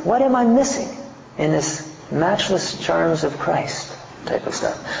missing? What am I missing in this matchless charms of Christ type of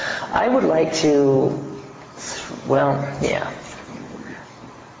stuff? I would like to,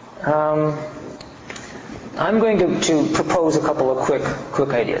 I'm going to propose a couple of quick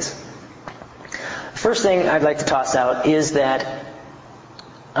ideas. First thing I'd like to toss out is that,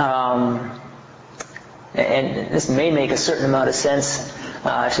 and this may make a certain amount of sense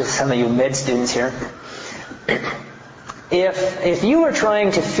to some of you med students here. If you were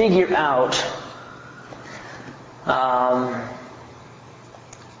trying to figure out,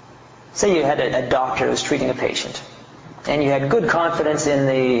 say you had a doctor who was treating a patient, and you had good confidence in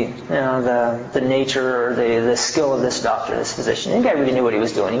the nature or the skill of this doctor, this physician. The guy really knew what he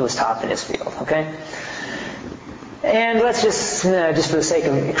was doing. He was top in his field. Okay. And let's just for the sake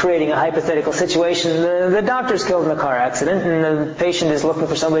of creating a hypothetical situation, the doctor's killed in a car accident, and the patient is looking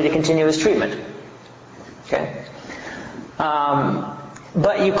for somebody to continue his treatment. Okay.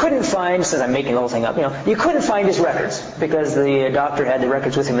 But you couldn't find, since I'm making the whole thing up, you couldn't find his records because the doctor had the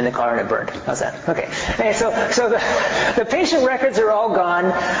records with him in the car and it burned. How's that? Okay. And so the patient records are all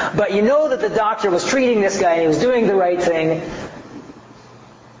gone, but you know that the doctor was treating this guy and he was doing the right thing.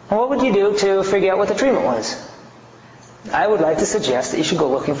 What would you do to figure out what the treatment was? I would like to suggest that you should go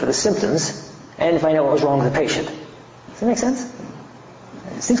looking for the symptoms and find out what was wrong with the patient. Does that make sense?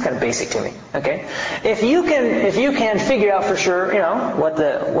 It seems kind of basic to me. Okay, if you can figure out for sure, what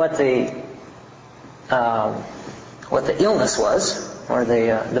the illness was or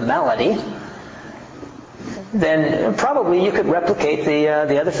the malady, then probably you could replicate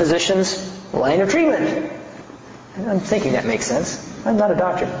the other physician's line of treatment. I'm thinking that makes sense. I'm not a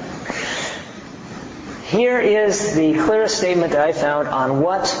doctor. Here is the clearest statement that I found on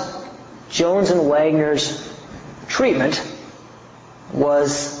what Jones and Wagner's treatment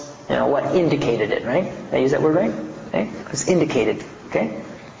was, what indicated it, right? Did I use that word right? Okay? It's indicated, okay?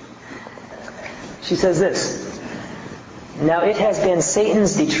 She says this, now it has been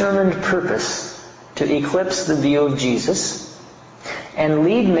Satan's determined purpose to eclipse the view of Jesus and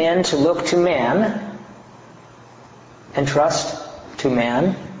lead men to look to man and trust to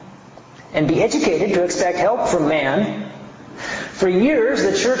man and be educated to expect help from man. For years,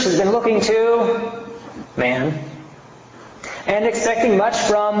 the church has been looking to man and expecting much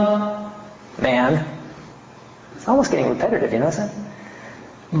from man. It's almost getting repetitive, you notice that?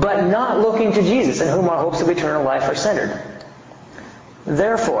 But not looking to Jesus, in whom our hopes of eternal life are centered.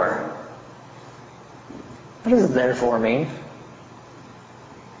 Therefore, What does therefore mean?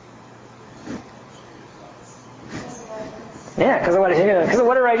 Yeah, because of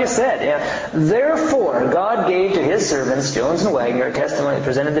whatever I just said. Yeah. Therefore, God gave to His servants, Jones and Wagner, a testimony that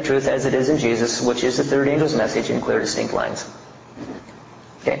presented the truth as it is in Jesus, which is the third angel's message in clear, distinct lines.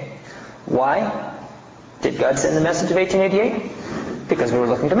 Okay. Why did God send the message of 1888? Because we were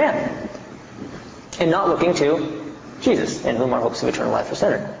looking to man. And not looking to Jesus, in whom our hopes of eternal life are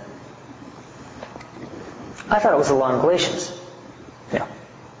centered. I thought it was the law in Galatians. No,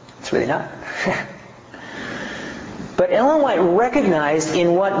 it's really not. But Ellen White recognized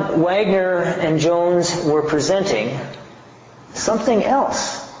in what Wagner and Jones were presenting something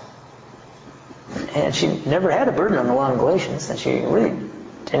else. And she never had a burden on the law in Galatians, and she really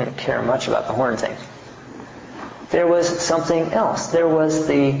didn't care much about the horn thing. There was something else. There was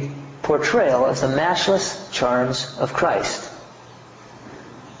the portrayal of the matchless charms of Christ,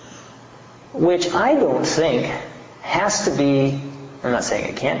 which I don't think has to be, I'm not saying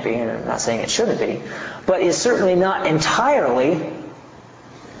it can't be, and I'm not saying it shouldn't be, but is certainly not entirely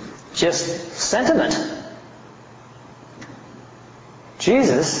just sentiment.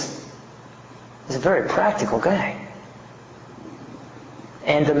 Jesus is a very practical guy.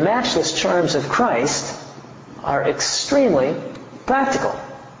 And the matchless charms of Christ are extremely practical.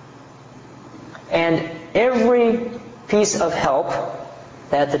 And every piece of help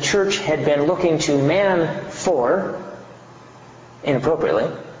that the church had been looking to man for, inappropriately,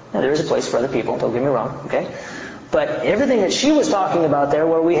 now there is a place for other people, don't get me wrong, okay? But everything that she was talking about there,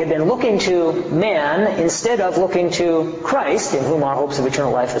 where we had been looking to man instead of looking to Christ, in whom our hopes of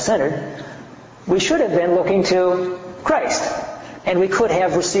eternal life are centered, we should have been looking to Christ. And we could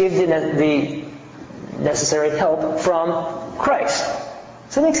have received the necessary help from Christ.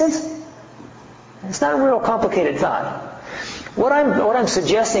 Does that make sense? It's not a real complicated thought. What I'm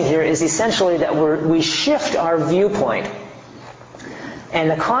suggesting here is essentially that we shift our viewpoint. And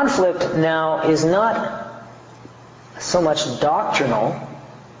the conflict now is not so much doctrinal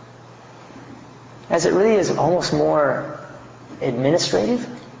as it really is almost more administrative.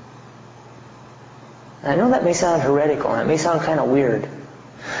 I know that may sound heretical, and it may sound kind of weird,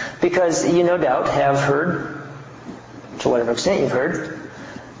 because you no doubt have heard, to whatever extent you've heard,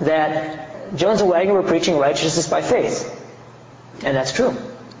 that Jones and Wagner were preaching righteousness by faith. And that's true.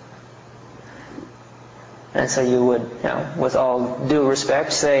 And so you would, with all due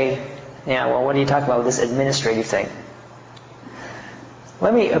respect, say, yeah, well, what are you talking about with this administrative thing?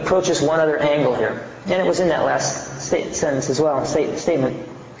 Let me approach this one other angle here. And it was in that last sentence as well, statement.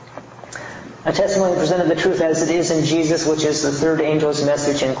 A testimony presented the truth as it is in Jesus, which is the third angel's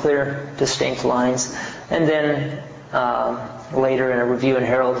message in clear, distinct lines. And then later in a Review and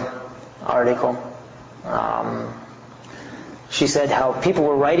Herald article, she said how people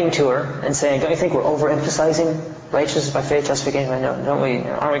were writing to her and saying, don't you think we're overemphasizing righteousness by faith, justification? Aren't we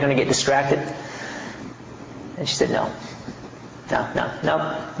going to get distracted? And she said, no, you're not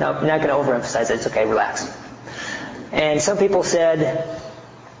going to overemphasize it. It's okay, relax. And some people said,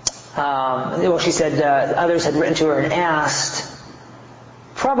 she said others had written to her and asked,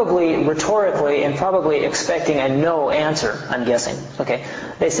 probably rhetorically and probably expecting a no answer, I'm guessing. Okay.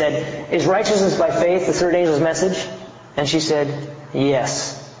 They said, is righteousness by faith the third angel's message? And she said,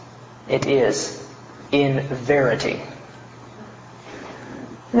 yes, it is, in verity.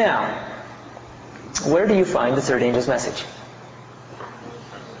 Now, where do you find the third angel's message?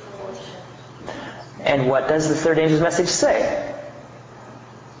 And what does the third angel's message say?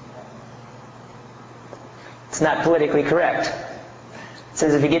 It's not politically correct. It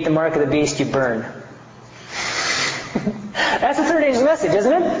says if you get the mark of the beast, you burn. That's the third angel's message,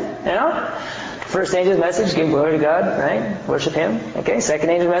 isn't it? First angel's message, give glory to God, right? Worship Him. Okay, second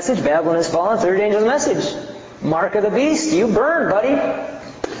angel's message, Babylon has fallen. Third angel's message, mark of the beast, you burn, buddy.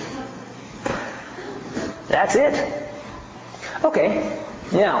 That's it. Okay,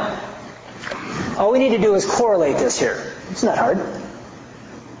 now, all we need to do is correlate this here. It's not hard.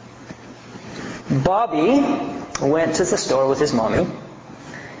 Bobby went to the store with his mommy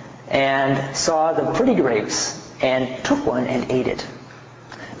and saw the pretty grapes and took one and ate it.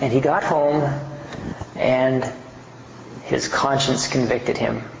 And he got home and his conscience convicted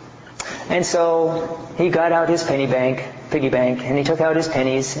him. And so he got out his piggy bank, and he took out his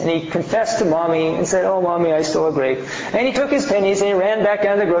pennies, and he confessed to Mommy and said, oh, Mommy, I stole a grape. And he took his pennies and he ran back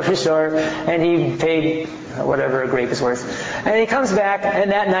down to the grocery store and he paid whatever a grape is worth. And he comes back,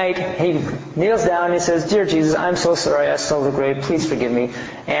 and that night he kneels down and he says, Dear Jesus, I'm so sorry I stole the grape. Please forgive me.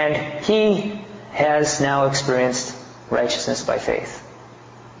 And he has now experienced righteousness by faith.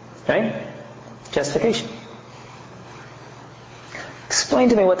 Right? Justification. Explain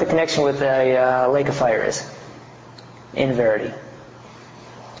to me what the connection with the lake of fire is. in verity.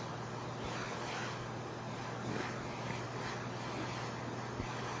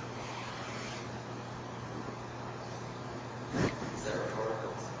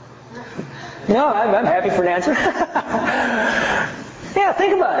 No, I'm happy for an answer. Yeah,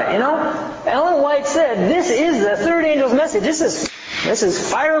 think about it, Ellen White said, this is the third angel's message. This is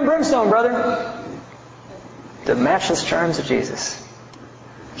fire and brimstone, brother. The matchless charms of Jesus.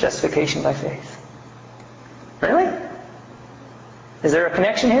 Justification by faith. Really? Is there a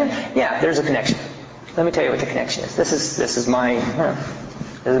connection here? Yeah, there's a connection. Let me tell you what the connection is. This is my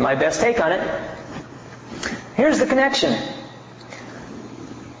best take on it. Here's the connection.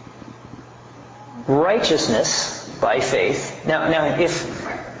 Righteousness by faith. Now, if...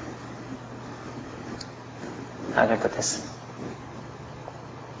 How can I put this?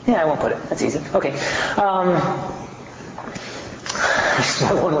 Yeah, I won't put it. That's easy. Okay. There's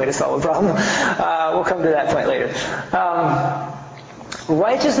not one way to solve a problem. We'll come to that point later.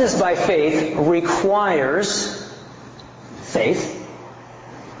 Righteousness by faith requires faith,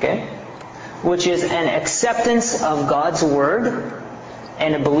 okay, which is an acceptance of God's Word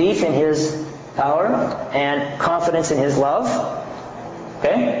and a belief in His power and confidence in His love.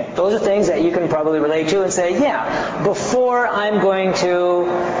 Okay? Those are things that you can probably relate to and say, yeah, before I'm going to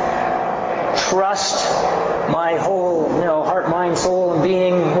trust my whole, heart, mind, soul, and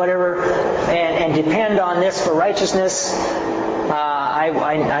being, whatever, and depend on this for righteousness,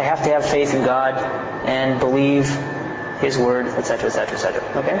 I have to have faith in God and believe His Word, etc., etc., etc.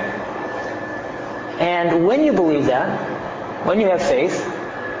 Okay? And when you believe that, when you have faith,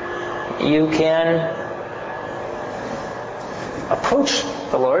 you can approach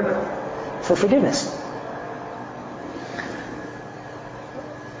the Lord for forgiveness.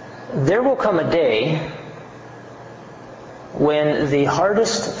 There will come a day when the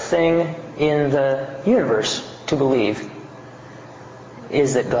hardest thing in the universe to believe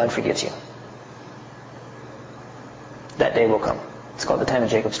is that God forgives you. That day will come. It's called the time of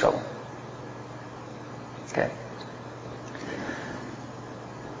Jacob's trouble. Okay.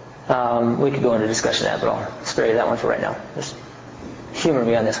 We could go into discussion of that, but I'll spare you that one for right now. Just humor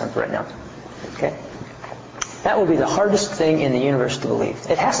me on this one for right now. Okay? That will be the hardest thing in the universe to believe.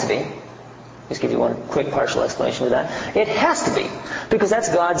 It has to be. Just give you one quick partial explanation of that. It has to be. Because that's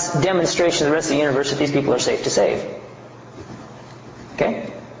God's demonstration to the rest of the universe that these people are safe to save.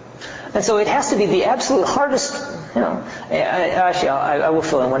 Okay? And so it has to be the absolute hardest, Actually, I will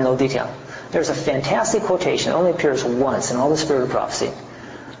fill in one little detail. There's a fantastic quotation. It only appears once in all the Spirit of Prophecy.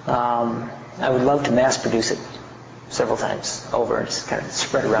 I would love to mass produce it several times over and just kind of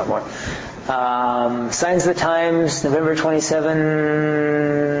spread around more. Signs of the Times, November 27,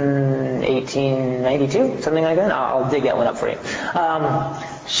 1892, something like that. I'll dig that one up for you.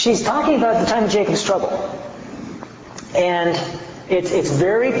 She's talking about the time of Jacob's trouble. And it's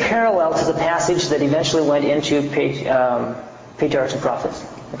very parallel to the passage that eventually went into Patriarchs and Prophets.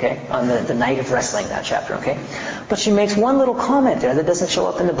 Okay, on the night of wrestling, that chapter, okay? But she makes one little comment there that doesn't show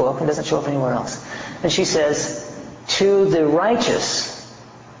up in the book and doesn't show up anywhere else. And she says, to the righteous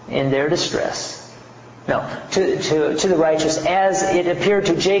in their distress. No, to the righteous as it appeared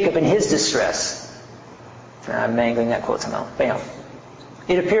to Jacob in his distress. I'm mangling that quote somehow. But anyhow,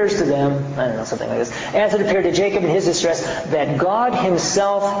 it appears to them, I don't know, something like this, as it appeared to Jacob in his distress, that God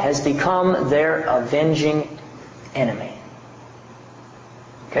Himself has become their avenging enemy.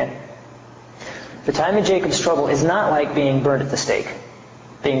 Okay? The time of Jacob's trouble is not like being burned at the stake.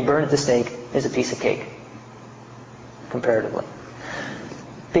 Being burned at the stake is a piece of cake, comparatively.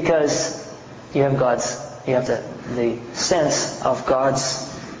 Because you have the sense of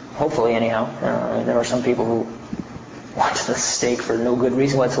God's, hopefully anyhow, there are some people who want the stake for no good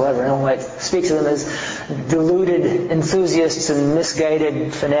reason whatsoever. Ellen White speaks of them as deluded enthusiasts and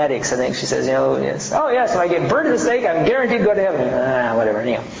misguided fanatics. I think she says, yes. Oh yes, if I get burned at the stake, I'm guaranteed to go to heaven. Whatever,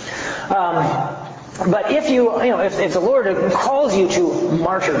 anyhow. But if if the Lord calls you to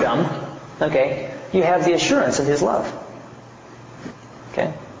martyrdom, okay, you have the assurance of His love.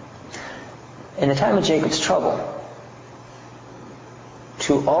 Okay? In the time of Jacob's trouble,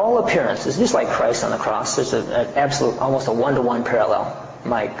 to all appearances, just like Christ on the cross, there's an absolute, almost a one-to-one parallel.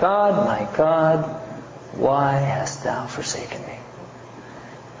 My God, why hast Thou forsaken me?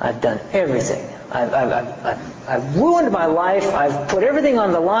 I've done everything. I've ruined my life. I've put everything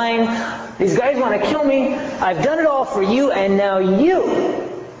on the line. These guys want to kill me. I've done it all for You, and now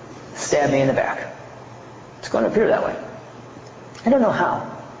You stab me in the back. It's going to appear that way. I don't know how.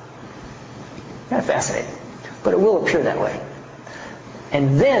 Kind of fascinating. But it will appear that way.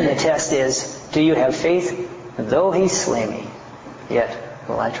 And then the test is, do you have faith? Though He slay me, yet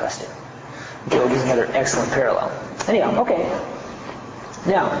will I trust Him. Job is another excellent parallel. Anyhow, okay.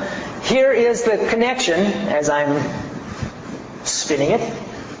 Now, here is the connection, as I'm spinning it.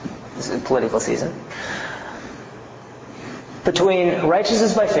 This is political season. Between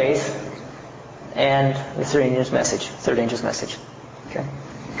righteousness by faith and the third angel's message. Okay.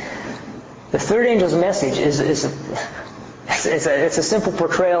 The third angel's message is a simple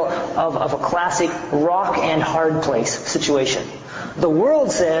portrayal of a classic rock and hard place situation. The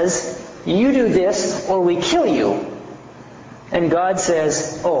world says, you do this or we kill you. And God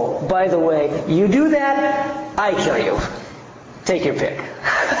says, oh, by the way, you do that, I kill you. Take your pick.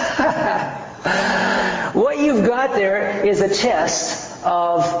 What you've got there is a test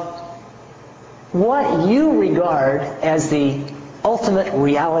of what you regard as the ultimate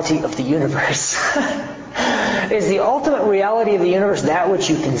reality of the universe. Is the ultimate reality of the universe that which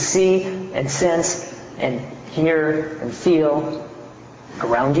you can see and sense and hear and feel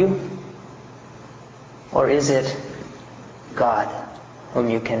around you? Or is it God, whom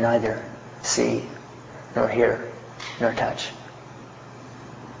you can neither see nor hear nor touch?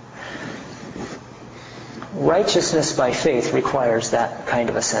 Righteousness by faith requires that kind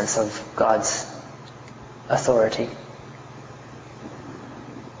of a sense of God's authority.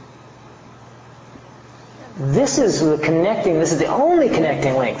 This is the only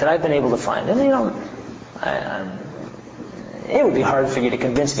connecting link that I've been able to find. And it would be hard for you to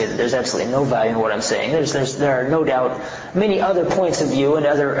convince me that there's absolutely no value in what I'm saying. There are no doubt many other points of view and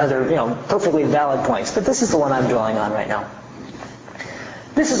other perfectly valid points, but this is the one I'm dwelling on right now.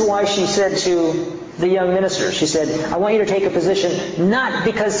 This is why she said to the young minister, she said, I want you to take a position not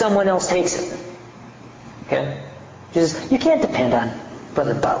because someone else takes it. Okay? She says, you can't depend on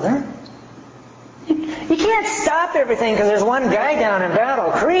Brother Butler. You can't stop everything because there's one guy down in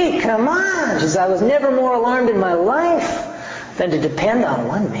Battle Creek. Come on. She says, I was never more alarmed in my life than to depend on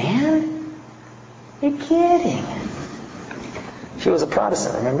one man. You're kidding. She was a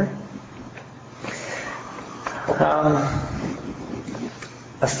Protestant, remember?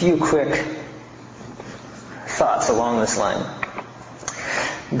 A few quick thoughts along this line.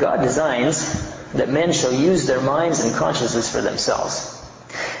 God designs that men shall use their minds and consciences for themselves.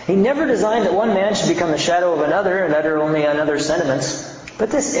 He never designed that one man should become the shadow of another and utter only another's sentiments.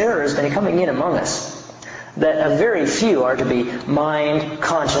 But this error has been coming in among us, that a very few are to be mind,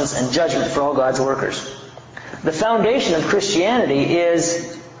 conscience, and judgment for all God's workers. The foundation of Christianity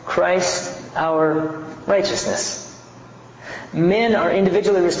is Christ, our righteousness. Men are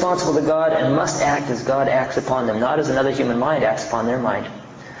individually responsible to God and must act as God acts upon them, not as another human mind acts upon their mind.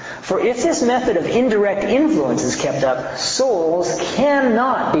 For if this method of indirect influence is kept up, souls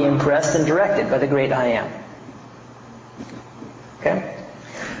cannot be impressed and directed by the great I Am. Okay?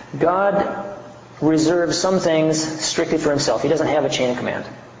 God reserves some things strictly for Himself. He doesn't have a chain of command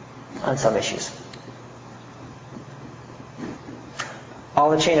on some issues.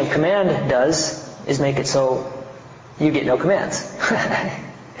 All the chain of command does is make it so you get no commands.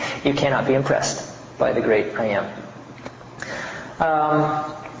 You cannot be impressed by the great I Am.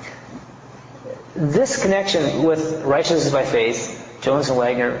 This connection with righteousness by faith, Jones and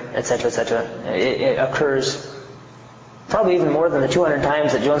Wagner, etc., it occurs probably even more than the 200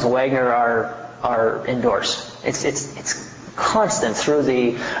 times that Jones and Wagner are endorsed. It's constant through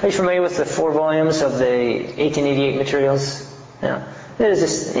the... Are you familiar with the 4 volumes of the 1888 materials? Yeah.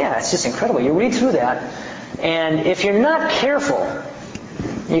 It's just incredible. You read through that, and if you're not careful,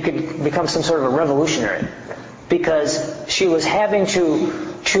 you could become some sort of a revolutionary, because she was having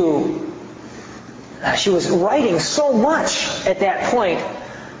she was writing so much at that point,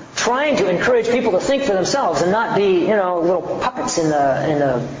 trying to encourage people to think for themselves and not be, little puppets in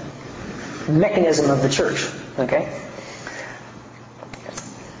the mechanism of the church. Okay?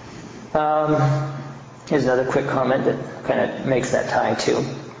 Here's another quick comment that kind of makes that tie too.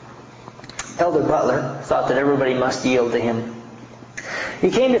 Elder Butler thought that everybody must yield to him.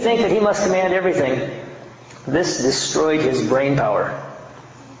 He came to think that he must command everything. This destroyed his brain power.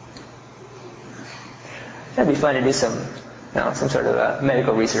 That'd be fun to do some sort of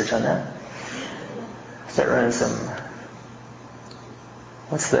medical research on that. Start running some...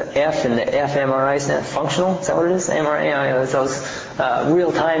 What's the F in the fMRI stand? Functional? Is that what it is? MRI? It's those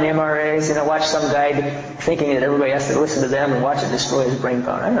real-time MRAs. Watch some guy thinking that everybody has to listen to them and watch it destroy his brain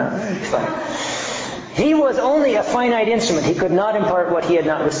power. I don't know. It'd be fun. He was only a finite instrument. He could not impart what he had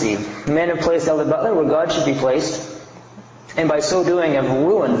not received. Men have placed Elder Butler where God should be placed, and by so doing have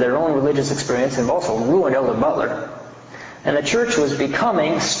ruined their own religious experience and have also ruined Elder Butler. And the church was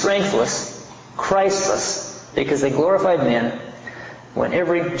becoming strengthless, Christless, because they glorified men when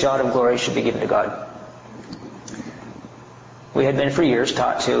every jot of glory should be given to God. We had been for years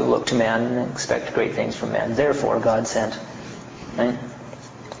taught to look to man and expect great things from man. Therefore, God sent. Right?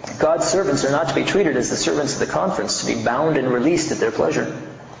 God's servants are not to be treated as the servants of the conference, to be bound and released at their pleasure.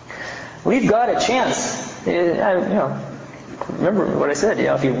 We've got a chance. Remember what I said.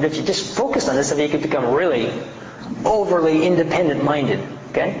 If you just focus on this, you could become really overly independent-minded.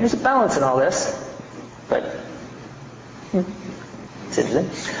 Okay? There's a balance in all this. But it's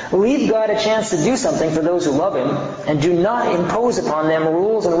interesting. We've got a chance to do something for those who love Him, and do not impose upon them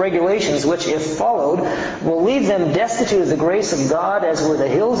rules and regulations which, if followed, will leave them destitute of the grace of God as were the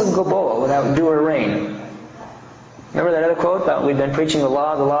hills of Gilboa without dew or rain. Remember that other quote about we've been preaching the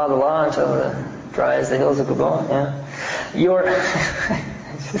law, the law, the law until dry as the hills of Gilboa? Yeah.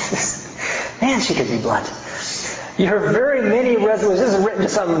 Man, she could be blunt. Your very many resolutions. This is written to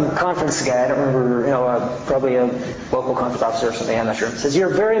some conference guy. I don't remember, probably a local conference officer or something. I'm not sure. It says, your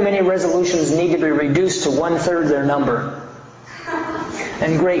very many resolutions need to be reduced to 1/3 their number.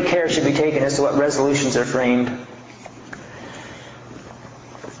 And great care should be taken as to what resolutions are framed.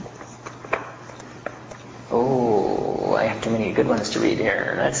 Oh, I have too many good ones to read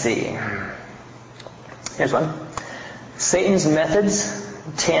here. Let's see. Here's one. Satan's methods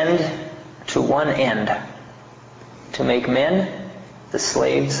tend to one end: to make men the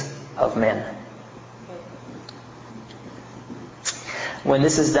slaves of men. When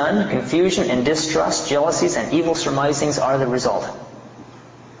this is done, confusion and distrust, jealousies and evil surmisings are the result.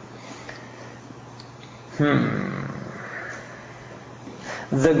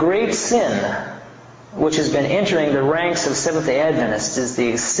 The great sin which has been entering the ranks of Seventh-day Adventists is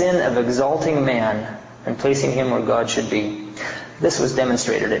the sin of exalting man and placing him where God should be. This was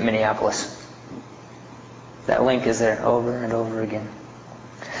demonstrated at Minneapolis. That link is there over and over again.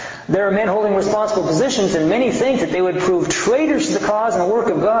 There are men holding responsible positions, and many think that they would prove traitors to the cause and work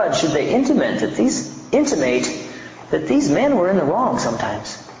of God should they intimate that these men were in the wrong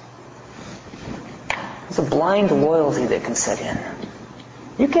sometimes. There's a blind loyalty that can set in.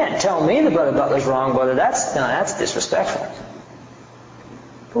 You can't tell me that Brother Butler's wrong, brother. That's disrespectful.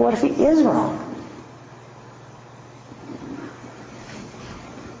 But what if he is wrong?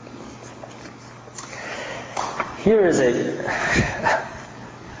 Here is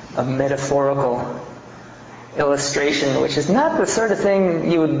a metaphorical illustration, which is not the sort of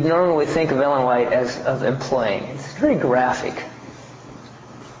thing you would normally think of Ellen White as of employing. It's very graphic.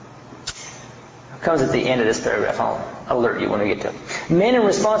 It comes at the end of this paragraph. I'll alert you when we get to it. Men in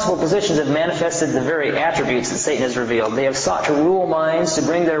responsible positions have manifested the very attributes that Satan has revealed. They have sought to rule minds, to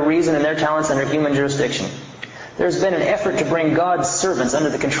bring their reason and their talents under human jurisdiction. There's been an effort to bring God's servants under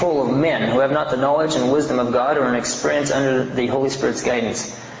the control of men who have not the knowledge and wisdom of God or an experience under the Holy Spirit's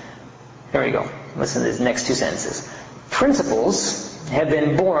guidance. Here we go. Listen to these next two sentences. Principles have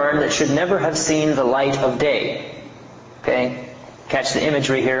been born that should never have seen the light of day. Okay? Catch the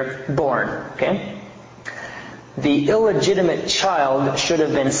imagery here. Born. Okay? The illegitimate child should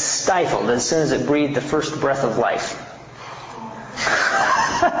have been stifled as soon as it breathed the first breath of life.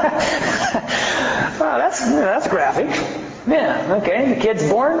 Wow, that's graphic. Yeah, okay. The kid's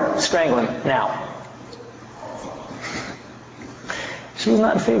born, strangle him now. She was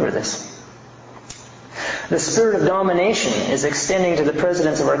not in favor of this. The spirit of domination is extending to the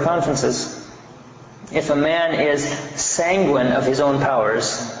presidents of our conferences. If a man is sanguine of his own powers,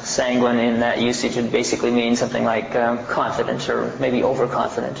 sanguine in that usage would basically mean something like confident or maybe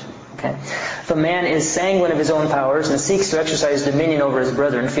overconfident. Okay? If a man is sanguine of his own powers and seeks to exercise dominion over his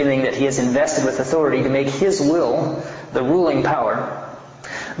brethren, feeling that he is invested with authority to make his will the ruling power,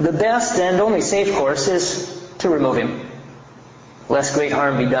 the best and only safe course is to remove him, lest great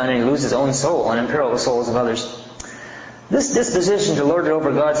harm be done and he lose his own soul and imperil the souls of others. This disposition to lord it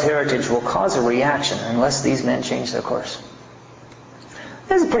over God's heritage will cause a reaction unless these men change their course.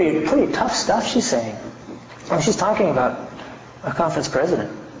 This is pretty tough stuff she's saying. Well, she's talking about a conference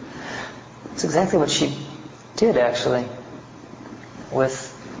president. It's exactly what she did, actually,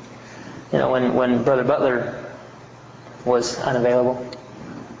 with, when Brother Butler was unavailable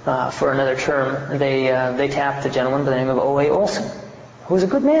for another term, they tapped a gentleman by the name of O.A. Olson, who was a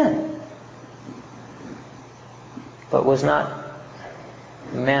good man, but was not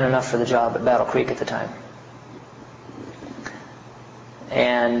man enough for the job at Battle Creek at the time.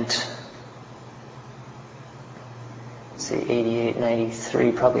 And 88,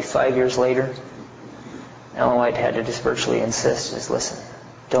 93, probably 5 years later, Ellen White had to just virtually insist, listen,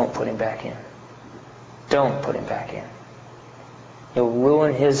 don't put him back in. Don't put him back in. You'll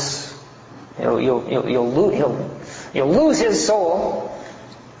ruin his, you'll lose his soul,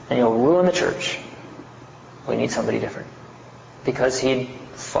 and you'll ruin the church. We need somebody different. Because he'd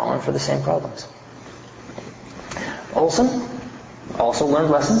fallen for the same problems. Olson also learned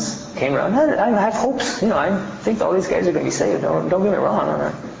lessons, came around. I have hopes. I think all these guys are going to be saved. Don't get me wrong. I'm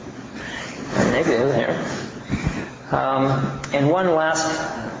not negative here. And one last,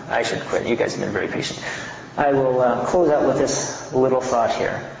 I should quit. You guys have been very patient. I will close out with this little thought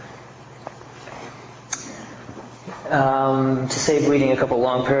here. To save reading a couple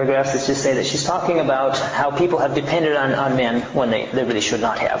long paragraphs, let's just say that she's talking about how people have depended on men when they really should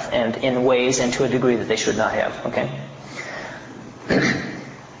not have, and in ways and to a degree that they should not have. Okay?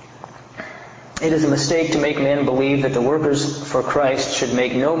 It is a mistake to make men believe that the workers for Christ should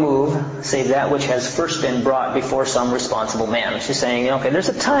make no move save that which has first been brought before some responsible man. She's saying, okay, there's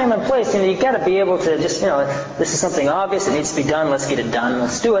a time and place. You've got to be able to just, this is something obvious. It needs to be done. Let's get it done.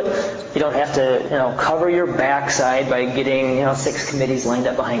 Let's do it. You don't have to, cover your backside by getting, 6 committees lined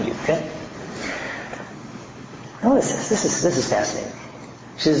up behind you. Okay? Notice this. This is fascinating.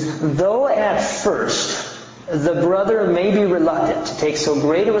 She says, though at first the brother may be reluctant to take so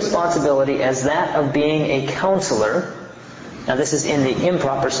great a responsibility as that of being a counselor. Now this is in the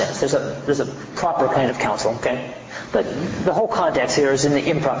improper sense. There's a proper kind of counsel, okay? But the whole context here is in the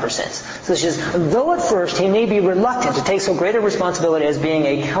improper sense. So she says, though at first he may be reluctant to take so great a responsibility as being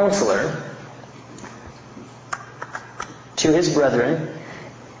a counselor to his brethren,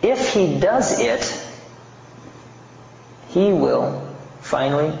 if he does it, he will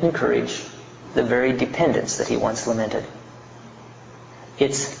finally encourage the very dependence that he once lamented.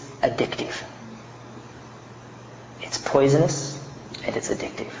 It's addictive. It's poisonous and it's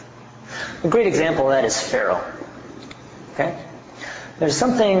addictive. A great example of that is Pharaoh. Okay? There's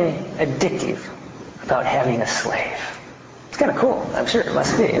something addictive about having a slave. It's kind of cool. I'm sure it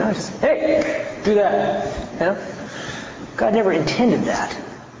must be. Just, hey, do that. God never intended that.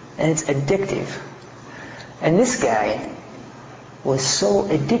 And it's addictive. And this guy was so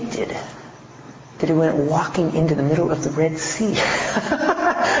addicted that he went walking into the middle of the Red Sea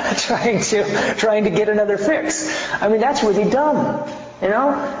trying to get another fix. I mean, that's really dumb. You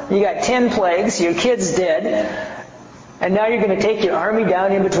got 10 plagues, your kid's dead, and now you're going to take your army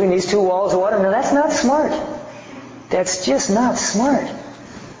down in between these 2 walls of water. No, that's not smart. That's just not smart.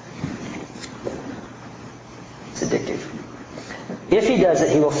 It's addictive. If he does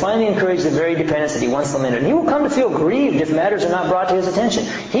it, he will finally encourage the very dependence that he once lamented. And he will come to feel grieved if matters are not brought to his attention.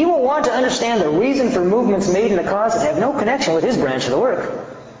 He will want to understand the reason for movements made in the cause that have no connection with his branch of the work.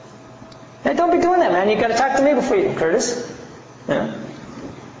 Now, don't be doing that, man. You've got to talk to me before you, Curtis.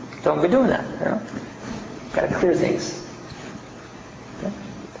 Don't be doing that. You've got to clear things. Okay?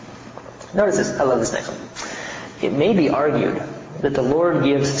 Notice this. I love this next one. It may be argued that the Lord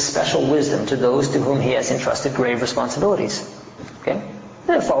gives special wisdom to those to whom he has entrusted grave responsibilities. Okay?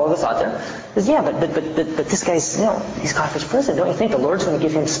 Follow the thought there. Because, but this guy's, he's conference president. Don't you think the Lord's going to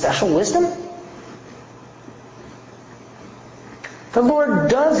give him special wisdom? The Lord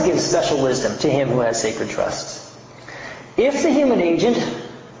does give special wisdom to him who has sacred trusts. If the human agent,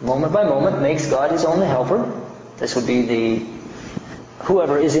 moment by moment, makes God his only helper, this would be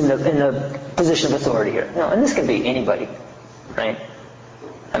whoever is in the position of authority here. And this can be anybody, right?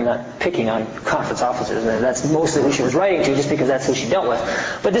 I'm not picking on conference officers. That's mostly who she was writing to just because that's who she dealt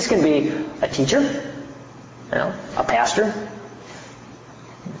with. But this can be a teacher, a pastor,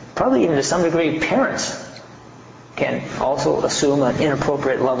 probably even to some degree parents can also assume an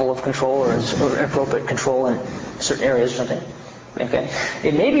inappropriate level of control or inappropriate control in certain areas or something. Okay.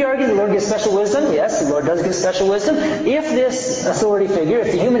 It may be argued the Lord gives special wisdom. Yes, the Lord does give special wisdom. If this authority figure,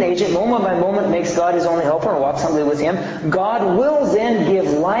 if the human agent, moment by moment, makes God his only helper and walks humbly with him, God will then give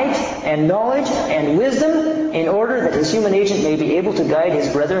light and knowledge and wisdom in order that his human agent may be able to guide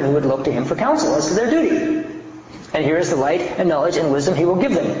his brethren who would look to him for counsel as to their duty. And here is the light and knowledge and wisdom he will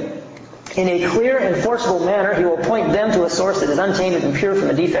give them. In a clear and forcible manner, he will point them to a source that is untainted and pure from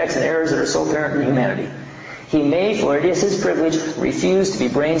the defects and errors that are so apparent in humanity. He may, for it is his privilege, refuse to be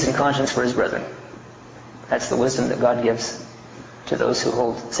brains and conscience for his brethren. That's the wisdom that God gives to those who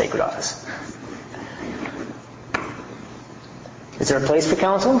hold sacred office. Is there a place for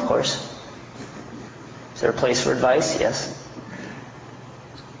counsel? Of course. Is there a place for advice? Yes.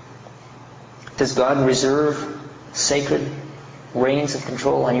 Does God reserve sacred reins of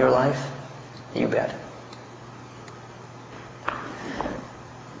control on your life? You bet.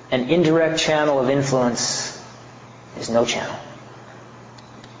 An indirect channel of influence is no channel.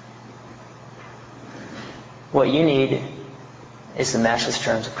 What you need is the matchless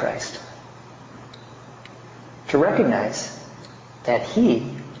terms of Christ. To recognize that he,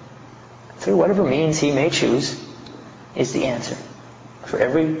 through whatever means he may choose, is the answer for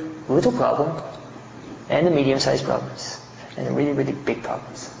every little problem and the medium-sized problems and the really, really big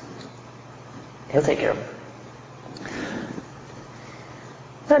problems. He'll take care of them.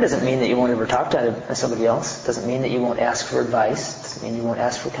 That doesn't mean that you won't ever talk to somebody else. It doesn't mean that you won't ask for advice. It doesn't mean you won't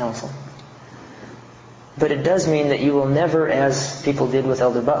ask for counsel. But it does mean that you will never, as people did with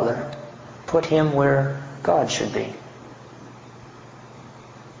Elder Butler, put him where God should be.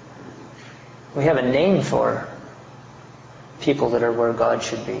 We have a name for people that are where God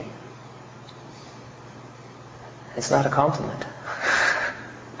should be. It's not a compliment.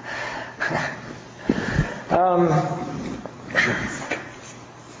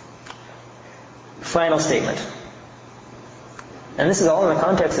 Final statement. And this is all in the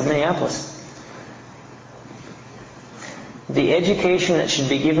context of Minneapolis. The education that should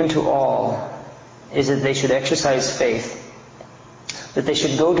be given to all is that they should exercise faith, that they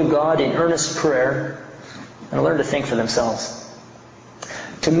should go to God in earnest prayer and learn to think for themselves.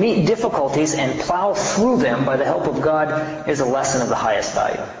 To meet difficulties and plow through them by the help of God is a lesson of the highest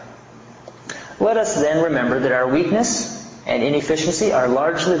value. Let us then remember that our weakness and inefficiency are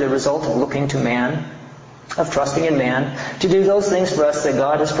largely the result of looking to man, of trusting in man, to do those things for us that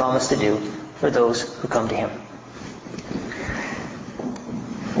God has promised to do for those who come to Him.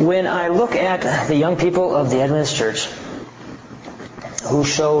 When I look at the young people of the Adventist Church who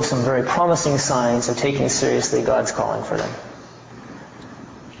show some very promising signs of taking seriously God's calling for them,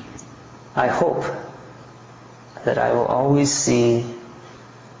 I hope that I will always see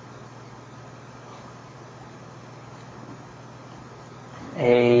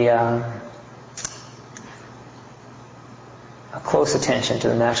a close attention to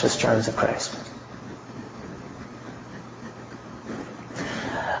the matchless charms of Christ.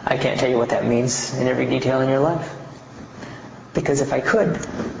 I can't tell you what that means in every detail in your life. Because if I could,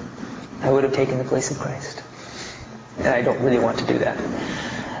 I would have taken the place of Christ. And I don't really want to do that.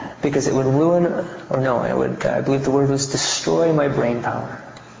 Because it would ruin, I believe the word was destroy my brain power.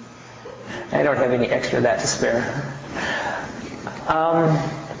 I don't have any extra of that to spare.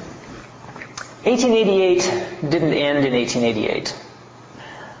 1888 didn't end in 1888.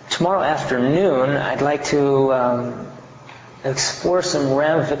 Tomorrow afternoon, I'd like to explore some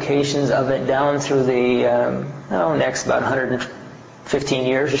ramifications of it down through the next about 115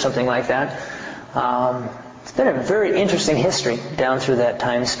 years or something like that. It's been a very interesting history down through that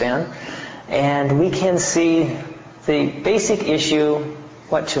time span, and we can see the basic issue,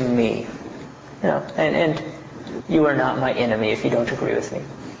 what to me, and you are not my enemy if you don't agree with me,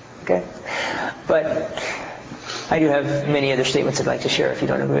 okay? But I do have many other statements I'd like to share if you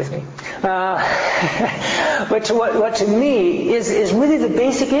don't agree with me. But what to me is really the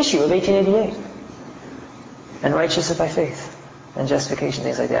basic issue of 1888. And righteousness by faith. And justification,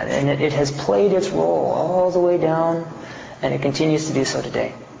 things like that. And it has played its role all the way down, and it continues to do so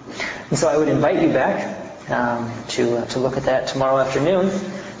today. And so I would invite you back to look at that tomorrow afternoon.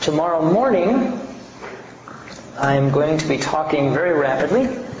 Tomorrow morning, I'm going to be talking very rapidly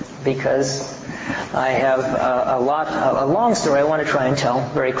because I have a long story I want to try and tell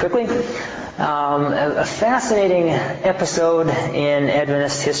very quickly. A fascinating episode in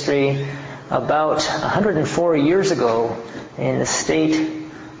Adventist history about 104 years ago in the state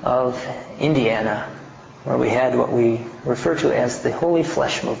of Indiana, where we had what we refer to as the Holy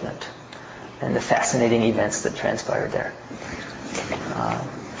Flesh Movement and the fascinating events that transpired there.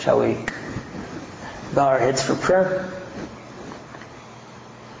 Shall we bow our heads for prayer?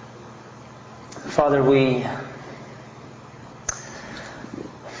 Father, we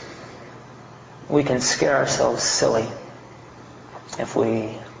can scare ourselves silly if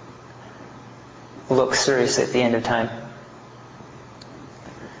we look seriously at the end of time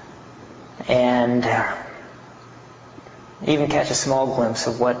and even catch a small glimpse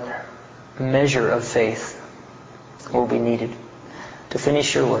of what measure of faith will be needed to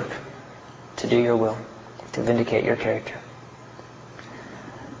finish your work, to do your will, to vindicate your character.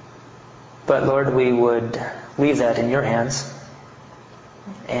 But Lord, we would leave that in your hands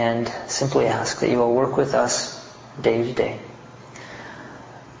and simply ask that you will work with us day to day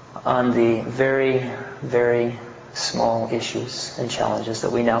on the very, very small issues and challenges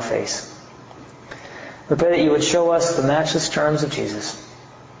that we now face. We pray that you would show us the matchless charms of Jesus,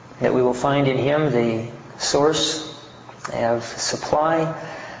 that we will find in Him the source of supply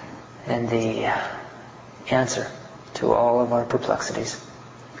and the answer to all of our perplexities.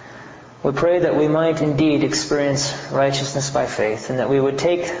 We pray that we might indeed experience righteousness by faith, and that we would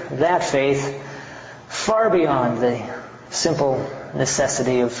take that faith far beyond the simple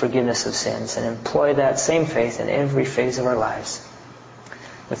necessity of forgiveness of sins and employ that same faith in every phase of our lives.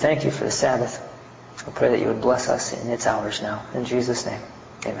 We thank you for the Sabbath. We pray that you would bless us in its hours now. In Jesus' name,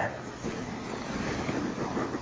 amen.